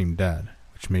 Power seemed dead,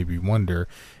 which made me wonder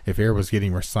if air was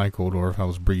getting recycled or if I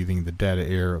was breathing the dead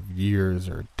air of years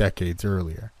or decades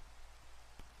earlier.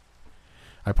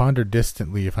 I pondered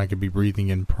distantly if I could be breathing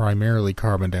in primarily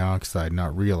carbon dioxide,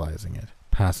 not realizing it,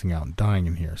 passing out and dying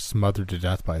in here, smothered to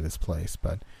death by this place,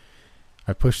 but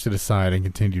I pushed it aside and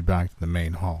continued back to the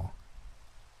main hall.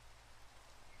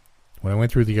 When I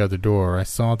went through the other door, I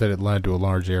saw that it led to a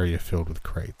large area filled with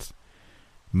crates.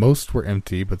 Most were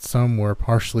empty, but some were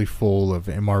partially full of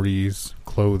MREs,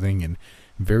 clothing, and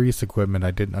various equipment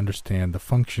I didn't understand the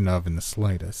function of in the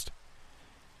slightest.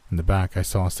 In the back, I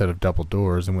saw a set of double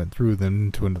doors and went through them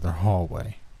into another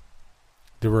hallway.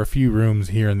 There were a few rooms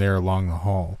here and there along the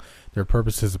hall, their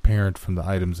purposes apparent from the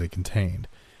items they contained.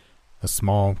 A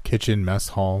small kitchen mess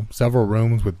hall, several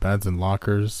rooms with beds and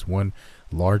lockers, one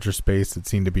larger space that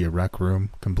seemed to be a rec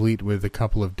room, complete with a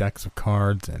couple of decks of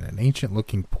cards and an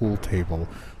ancient-looking pool table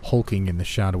hulking in the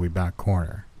shadowy back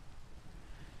corner.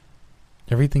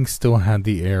 Everything still had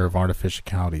the air of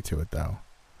artificiality to it, though.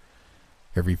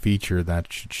 Every feature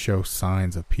that should show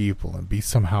signs of people and be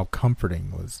somehow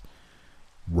comforting was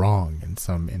wrong in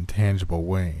some intangible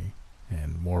way,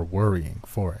 and more worrying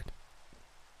for it.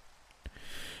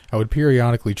 I would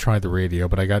periodically try the radio,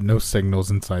 but I got no signals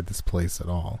inside this place at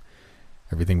all.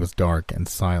 Everything was dark and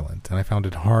silent, and I found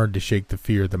it hard to shake the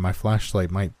fear that my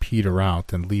flashlight might peter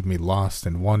out and leave me lost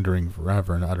and wandering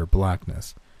forever in utter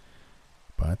blackness.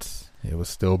 But it was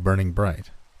still burning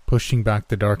bright, pushing back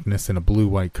the darkness in a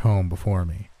blue-white cone before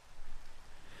me.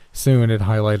 Soon it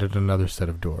highlighted another set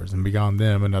of doors, and beyond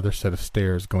them another set of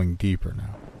stairs going deeper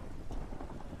now.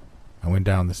 I went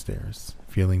down the stairs,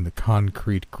 feeling the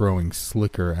concrete growing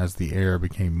slicker as the air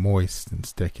became moist and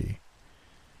sticky.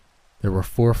 There were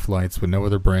 4 flights with no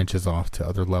other branches off to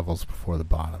other levels before the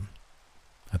bottom.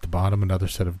 At the bottom, another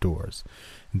set of doors.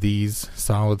 These,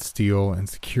 solid steel and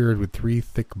secured with 3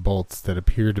 thick bolts that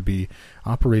appeared to be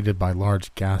operated by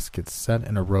large gaskets set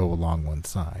in a row along one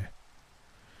side.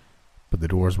 But the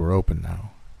doors were open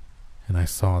now, and I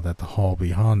saw that the hall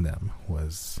beyond them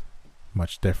was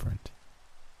much different.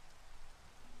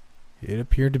 It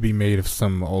appeared to be made of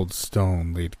some old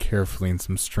stone laid carefully in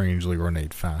some strangely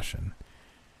ornate fashion.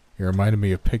 It reminded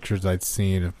me of pictures I'd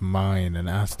seen of Mayan and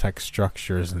Aztec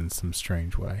structures in some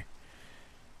strange way.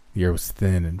 The air was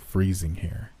thin and freezing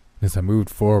here. As I moved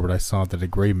forward, I saw that a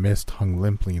gray mist hung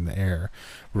limply in the air,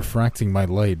 refracting my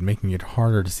light, making it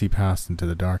harder to see past into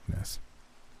the darkness.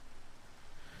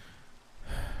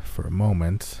 For a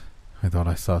moment, I thought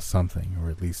I saw something, or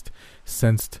at least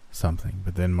sensed something,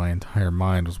 but then my entire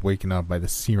mind was waken up by the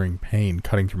searing pain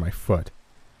cutting through my foot.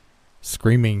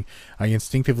 Screaming, I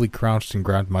instinctively crouched and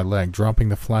grabbed my leg, dropping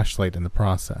the flashlight in the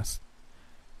process.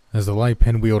 As the light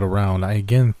pinwheeled around, I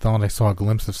again thought I saw a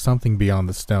glimpse of something beyond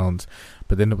the stones,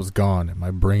 but then it was gone and my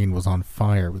brain was on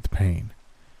fire with pain.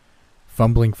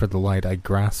 Fumbling for the light, I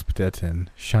grasped it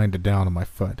and shined it down on my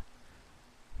foot.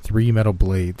 3 metal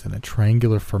blades in a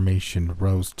triangular formation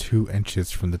rose 2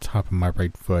 inches from the top of my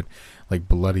right foot like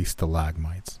bloody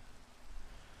stalagmites.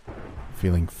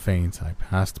 Feeling faint, I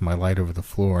passed my light over the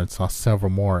floor and saw several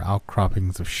more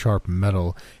outcroppings of sharp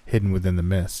metal hidden within the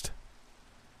mist.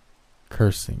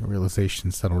 Cursing, a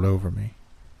realization settled over me.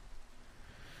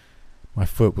 My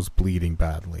foot was bleeding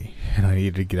badly, and I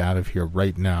needed to get out of here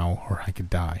right now or I could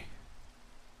die.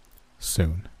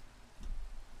 Soon.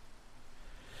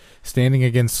 Standing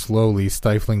again slowly,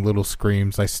 stifling little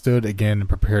screams, I stood again and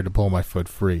prepared to pull my foot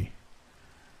free.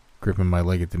 Gripping my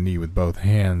leg at the knee with both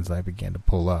hands, I began to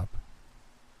pull up.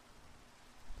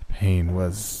 The pain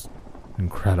was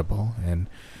incredible, and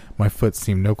my foot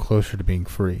seemed no closer to being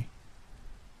free.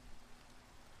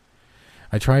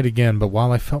 I tried again, but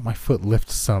while I felt my foot lift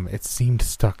some, it seemed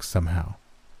stuck somehow.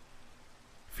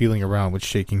 Feeling around with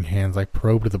shaking hands, I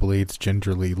probed the blades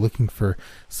gingerly, looking for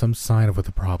some sign of what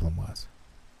the problem was.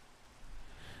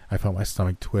 I felt my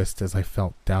stomach twist as I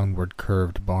felt downward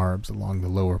curved barbs along the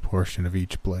lower portion of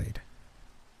each blade.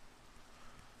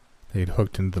 They had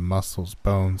hooked into the muscles,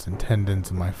 bones, and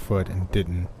tendons in my foot and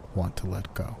didn't want to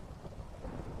let go.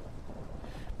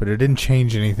 But it didn't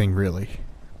change anything, really.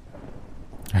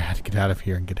 I had to get out of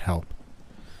here and get help.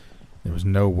 There was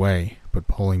no way but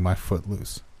pulling my foot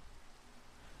loose.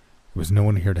 There was no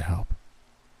one here to help.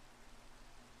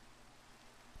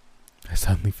 I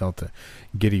suddenly felt a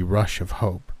giddy rush of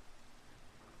hope.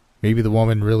 Maybe the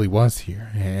woman really was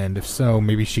here, and if so,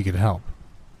 maybe she could help.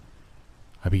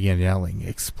 I began yelling,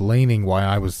 explaining why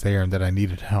I was there and that I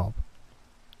needed help.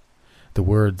 The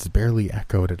words barely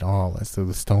echoed at all, as though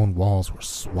the stone walls were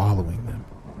swallowing them.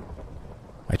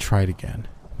 I tried again,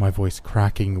 my voice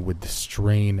cracking with the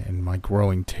strain and my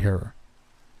growing terror.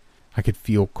 I could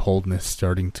feel coldness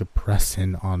starting to press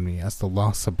in on me as the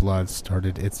loss of blood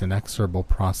started its inexorable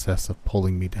process of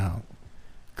pulling me down.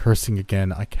 Cursing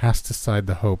again, I cast aside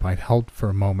the hope I'd held for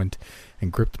a moment and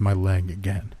gripped my leg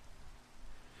again.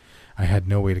 I had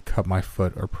no way to cut my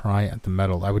foot or pry at the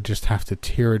metal. I would just have to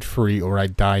tear it free or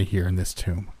I'd die here in this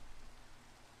tomb.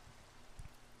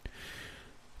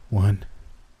 1,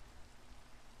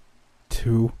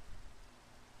 2.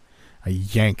 I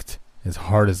yanked as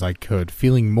hard as I could,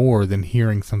 feeling more than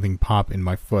hearing something pop in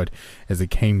my foot as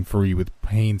it came free with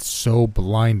pain so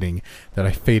blinding that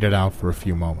I faded out for a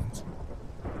few moments.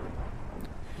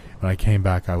 When I came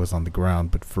back, I was on the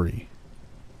ground, but free.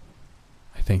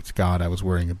 I thanked God I was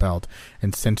wearing a belt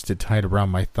and cinched it tight around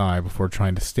my thigh before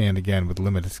trying to stand again with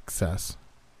limited success.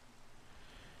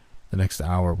 The next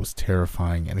hour was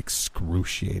terrifying and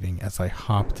excruciating as I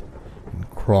hopped and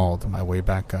crawled my way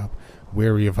back up,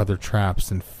 wary of other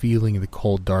traps and feeling the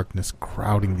cold darkness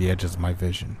crowding the edges of my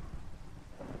vision.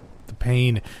 The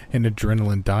pain and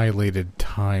adrenaline dilated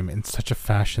time in such a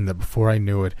fashion that before I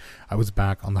knew it, I was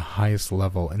back on the highest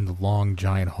level in the long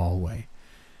giant hallway,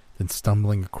 then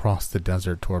stumbling across the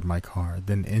desert toward my car,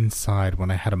 then inside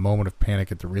when I had a moment of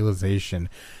panic at the realization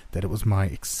that it was my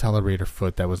accelerator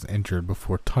foot that was injured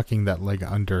before tucking that leg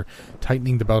under,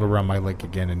 tightening the belt around my leg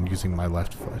again and using my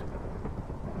left foot.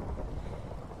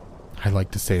 I'd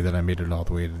like to say that I made it all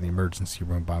the way to the emergency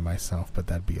room by myself, but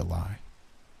that'd be a lie.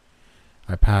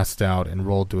 I passed out and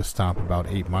rolled to a stop about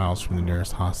 8 miles from the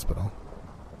nearest hospital.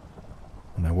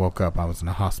 When I woke up, I was in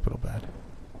a hospital bed.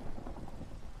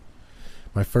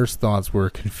 My first thoughts were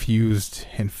confused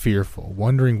and fearful,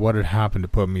 wondering what had happened to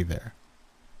put me there.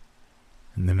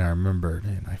 And then I remembered,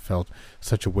 and I felt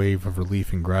such a wave of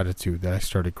relief and gratitude that I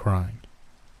started crying.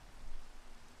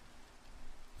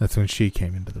 That's when she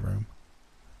came into the room.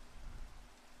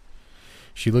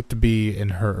 She looked to be in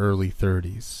her early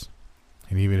 30s,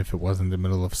 and even if it wasn't the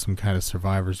middle of some kind of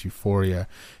survivor's euphoria,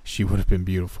 she would have been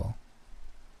beautiful.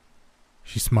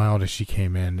 She smiled as she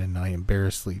came in, and I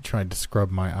embarrassedly tried to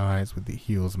scrub my eyes with the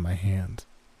heels of my hand.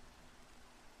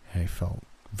 I felt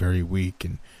very weak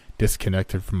and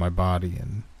disconnected from my body,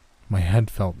 and my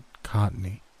head felt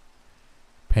cottony.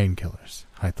 Painkillers,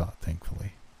 I thought,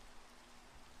 thankfully.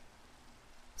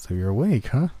 "So you're awake,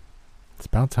 huh? It's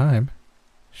about time."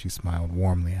 She smiled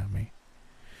warmly at me.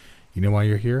 "You know why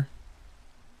you're here?"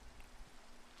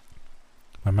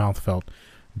 My mouth felt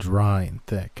dry and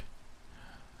thick.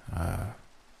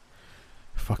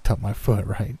 Fucked up my foot,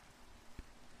 right?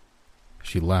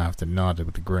 She laughed and nodded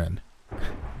with a grin.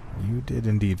 "You did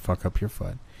indeed fuck up your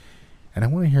foot, and I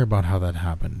want to hear about how that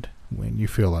happened when you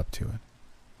feel up to it."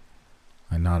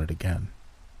 I nodded again.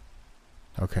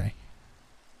 "Okay."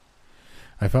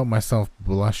 I felt myself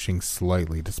blushing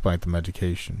slightly despite the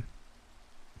medication.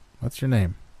 "What's your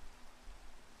name?"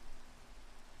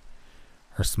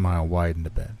 Her smile widened a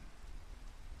bit.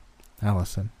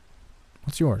 "Allison.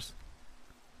 What's yours?"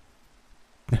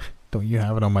 "Don't you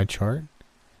have it on my chart?"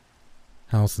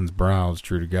 Allison's brows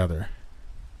drew together.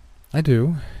 "I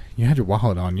do. You had your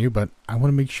wallet on you, but I want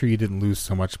to make sure you didn't lose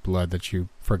so much blood that you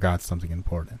forgot something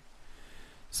important.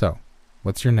 So,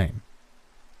 what's your name?"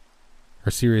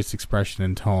 Her serious expression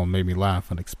and tone made me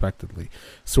laugh unexpectedly,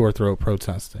 sore throat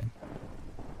protesting.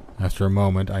 After a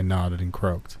moment, I nodded and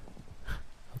croaked.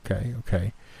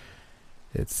 Okay.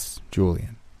 It's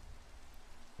Julian."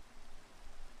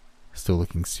 Still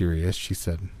looking serious, she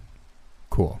said,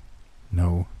 "Cool.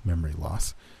 No memory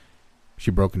loss."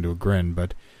 She broke into a grin,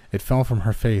 but it fell from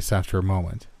her face after a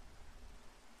moment.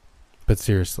 "But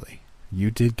seriously,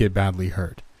 you did get badly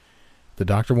hurt. The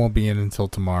doctor won't be in until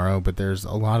tomorrow, but there's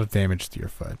a lot of damage to your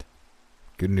foot.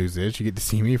 Good news is you get to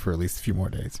see me for at least a few more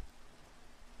days."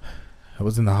 I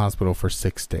was in the hospital for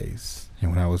 6 days, and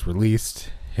when I was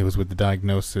released, It was with the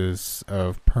diagnosis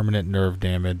of permanent nerve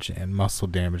damage and muscle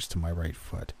damage to my right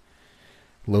foot.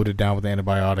 Loaded down with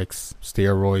antibiotics,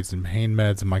 steroids, and pain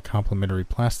meds in my complimentary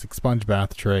plastic sponge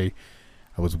bath tray,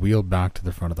 I was wheeled back to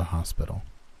the front of the hospital.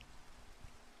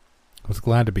 I was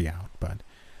glad to be out, but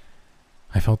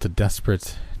I felt a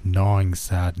desperate, gnawing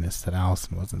sadness that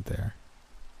Allison wasn't there.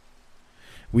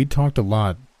 We'd talked a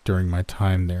lot during my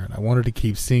time there, and I wanted to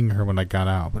keep seeing her when I got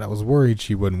out, but I was worried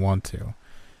she wouldn't want to,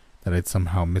 that I'd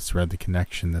somehow misread the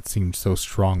connection that seemed so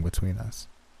strong between us.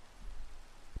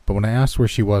 But when I asked where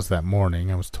she was that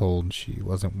morning, I was told she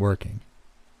wasn't working.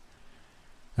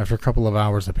 After a couple of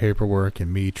hours of paperwork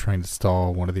and me trying to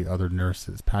stall, one of the other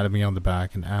nurses patted me on the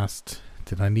back and asked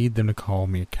did I need them to call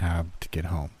me a cab to get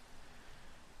home.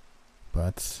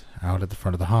 But out at the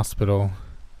front of the hospital,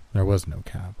 there was no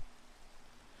cab.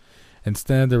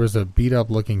 Instead, there was a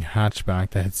beat-up-looking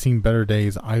hatchback that had seen better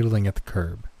days idling at the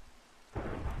curb.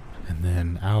 And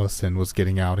then Allison was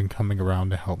getting out and coming around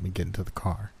to help me get into the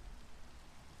car.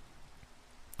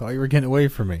 Thought you were getting away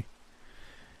from me.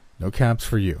 No cabs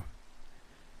for you.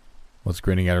 Was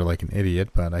grinning at her like an idiot,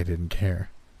 but I didn't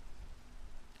care.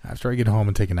 After I get home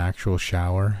and take an actual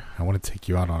shower, I want to take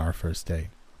you out on our first date.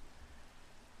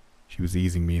 She was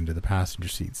easing me into the passenger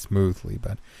seat smoothly,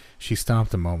 but she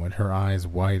stopped a moment, her eyes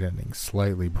widening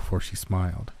slightly before she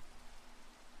smiled.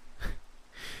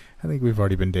 I think we've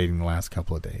already been dating the last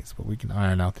couple of days, but we can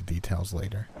iron out the details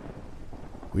later.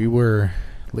 We were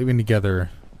living together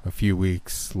a few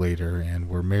weeks later and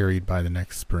were married by the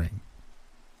next spring.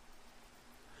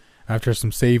 After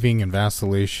some saving and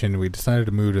vacillation, we decided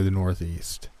to move to the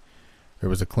Northeast. There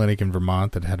was a clinic in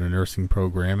Vermont that had a nursing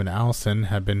program, and Allison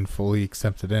had been fully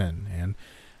accepted in, and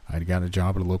I'd got a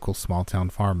job at a local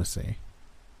small-town pharmacy.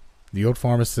 The old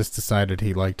pharmacist decided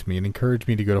he liked me and encouraged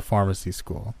me to go to pharmacy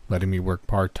school, letting me work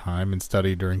part-time and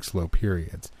study during slow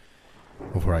periods.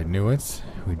 Before I knew it,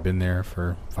 we'd been there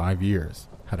for 5 years,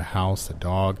 had a house, a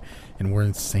dog, and were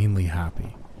insanely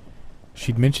happy.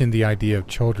 She'd mentioned the idea of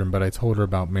children, but I told her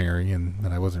about Mary and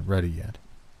that I wasn't ready yet.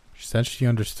 She said she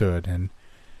understood, and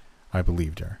I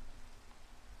believed her.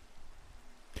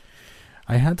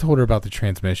 I had told her about the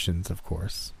transmissions, of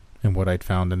course, and what I'd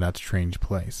found in that strange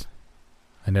place.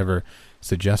 I never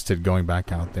suggested going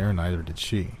back out there, and neither did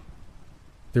she.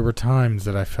 There were times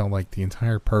that I felt like the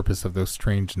entire purpose of those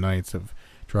strange nights of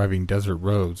driving desert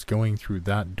roads, going through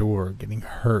that door, getting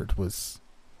hurt, was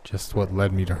just what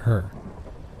led me to her.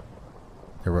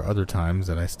 There were other times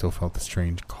that I still felt the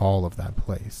strange call of that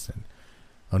place, and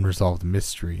unresolved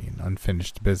mystery and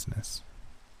unfinished business.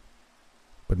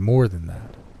 But more than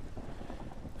that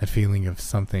feeling of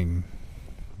something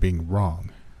being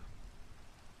wrong.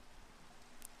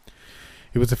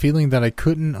 It was a feeling that I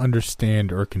couldn't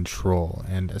understand or control,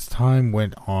 and as time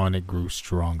went on, it grew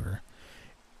stronger.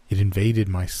 It invaded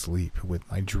my sleep, with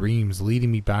my dreams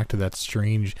leading me back to that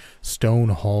strange stone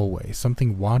hallway,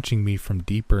 something watching me from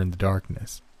deeper in the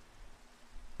darkness.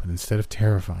 But instead of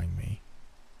terrifying me,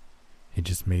 it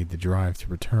just made the drive to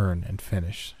return and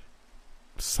finish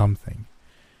something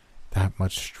that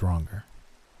much stronger.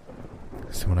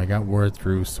 So when I got word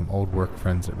through some old work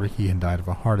friends that Ricky had died of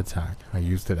a heart attack, I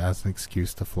used it as an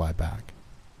excuse to fly back.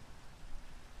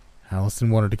 Allison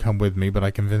wanted to come with me, but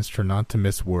I convinced her not to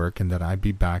miss work and that I'd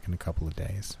be back in a couple of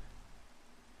days.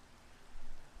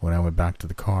 When I went back to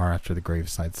the car after the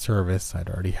graveside service, I'd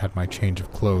already had my change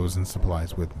of clothes and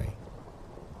supplies with me.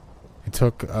 It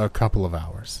took a couple of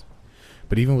hours,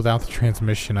 but even without the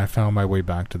transmission, I found my way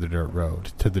back to the dirt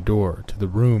road, to the door, to the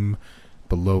room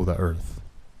below the earth.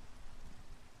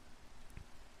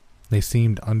 They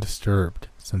seemed undisturbed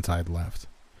since I'd left.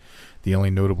 The only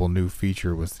notable new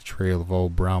feature was the trail of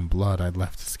old brown blood I'd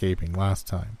left escaping last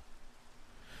time.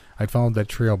 I'd followed that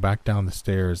trail back down the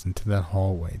stairs into that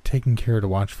hallway, taking care to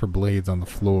watch for blades on the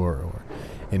floor or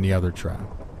any other trap.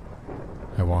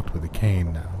 I walked with a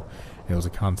cane now, and it was a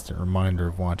constant reminder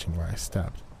of watching where I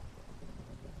stepped.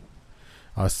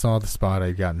 I saw the spot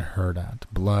I'd gotten hurt at.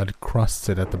 Blood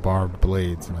crusted at the barbed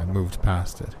blades, and I moved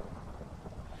past it.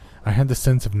 I had the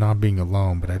sense of not being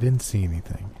alone, but I didn't see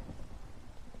anything.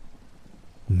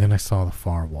 And then I saw the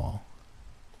far wall.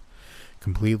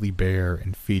 Completely bare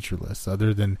and featureless,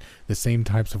 other than the same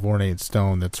types of ornate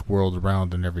stone that swirled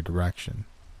around in every direction.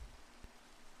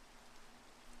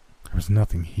 There was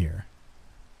nothing here.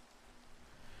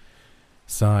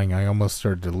 Sighing, I almost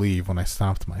started to leave when I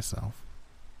stopped myself.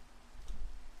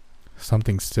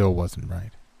 Something still wasn't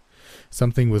right.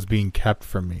 Something was being kept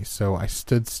from me, so I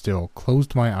stood still,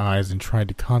 closed my eyes, and tried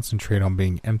to concentrate on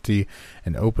being empty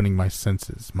and opening my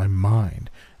senses, my mind,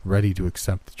 ready to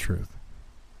accept the truth.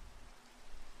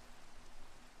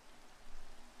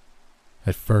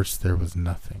 At first there was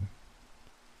nothing.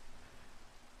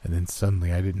 And then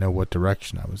suddenly I didn't know what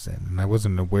direction I was in, and I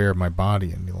wasn't aware of my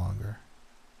body any longer.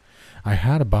 I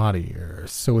had a body, or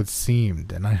so it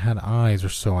seemed, and I had eyes, or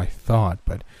so I thought,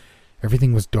 but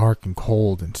everything was dark and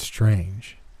cold and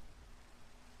strange.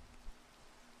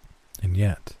 And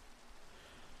yet,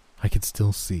 I could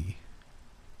still see.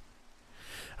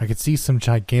 I could see some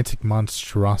gigantic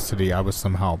monstrosity I was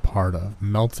somehow a part of,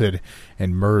 melted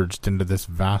and merged into this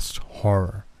vast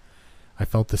horror. I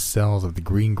felt the cells of the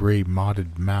green-gray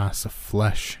modded mass of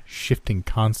flesh shifting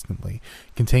constantly,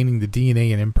 containing the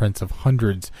DNA and imprints of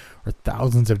hundreds or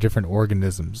thousands of different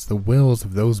organisms, the wills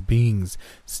of those beings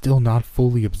still not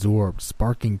fully absorbed,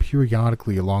 sparking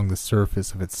periodically along the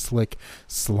surface of its slick,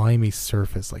 slimy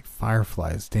surface like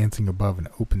fireflies dancing above an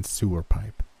open sewer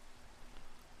pipe.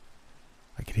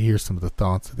 I could hear some of the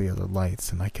thoughts of the other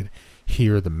lights, and I could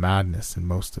hear the madness in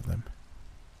most of them.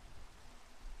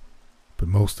 But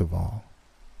most of all,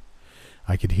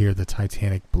 I could hear the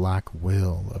titanic black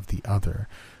will of the other,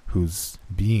 whose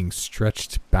being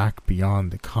stretched back beyond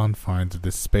the confines of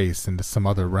this space into some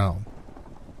other realm,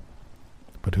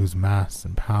 but whose mass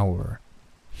and power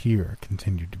here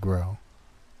continued to grow.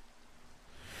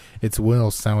 Its will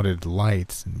sounded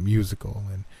light and musical,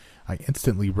 and I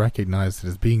instantly recognized it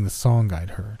as being the song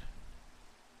I'd heard,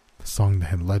 the song that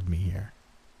had led me here.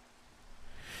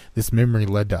 This memory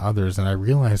led to others, and I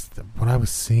realized that what I was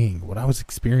seeing, what I was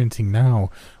experiencing now,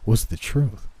 was the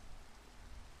truth.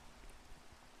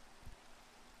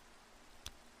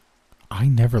 I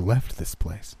never left this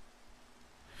place.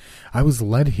 I was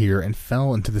led here and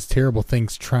fell into this terrible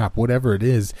thing's trap, whatever it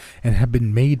is, and have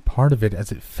been made part of it as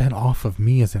it fed off of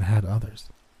me as it had others.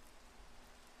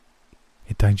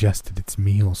 It digested its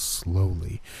meals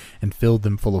slowly and filled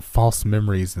them full of false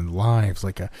memories and lies,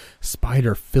 like a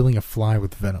spider filling a fly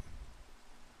with venom.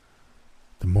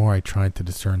 The more I tried to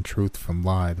discern truth from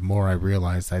lie, the more I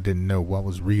realized I didn't know what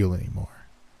was real anymore.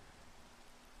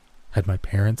 Had my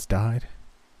parents died?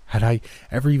 Had I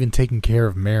ever even taken care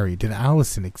of Mary? Did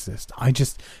Allison exist? I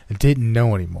just didn't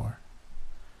know anymore.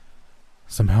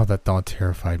 Somehow that thought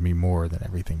terrified me more than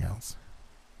everything else.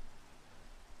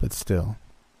 But still,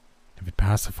 if it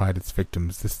pacified its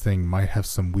victims, this thing might have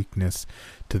some weakness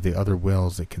to the other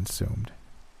wills it consumed.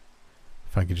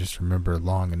 If I could just remember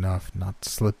long enough not to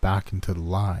slip back into the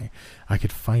lie, I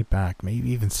could fight back, maybe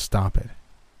even stop it.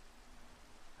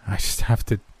 I just have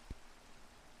to...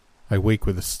 I wake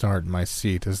with a start in my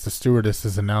seat as the stewardess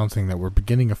is announcing that we're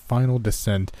beginning a final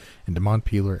descent into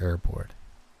Montpelier Airport.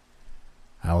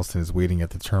 Allison is waiting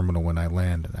at the terminal when I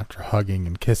land, and after hugging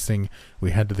and kissing,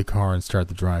 we head to the car and start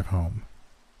the drive home.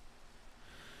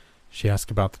 She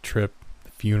asks about the trip,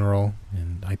 the funeral,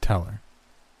 and I tell her.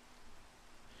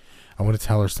 I want to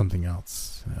tell her something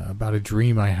else, about a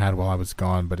dream I had while I was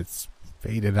gone, but it's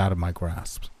faded out of my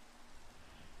grasp.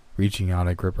 Reaching out,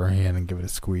 I grip her hand and give it a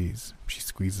squeeze. She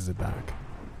squeezes it back.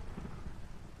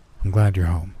 I'm glad you're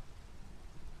home.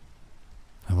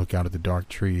 I look out at the dark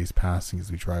trees passing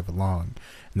as we drive along,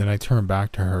 and then I turn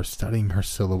back to her, studying her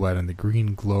silhouette in the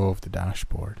green glow of the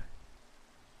dashboard.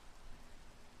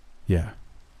 Yeah.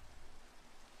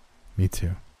 Me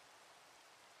too.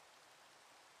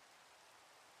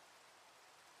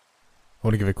 I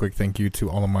want to give a quick thank you to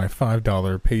all of my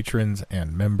 $5 patrons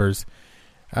and members.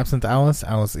 Absinthe Alice,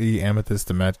 Alice E., Amethyst,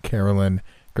 Demet, Carolyn,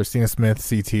 Christina Smith,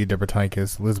 CT, Deborah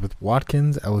Tykus, Elizabeth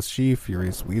Watkins, Ellis G.,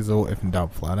 Furious Weasel, If in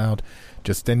Doubt Flat Out,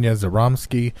 Justinia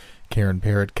Zaromsky, Karen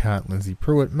Parrott, Kat, Lindsay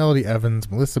Pruitt, Melody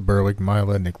Evans, Melissa Berwick,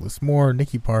 Mila, Nicholas Moore,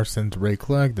 Nikki Parsons, Ray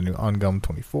Clegg, The New Ongum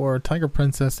 24, Tiger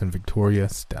Princess, and Victoria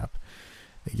Stepp.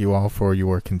 Thank you all for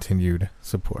your continued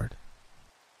support.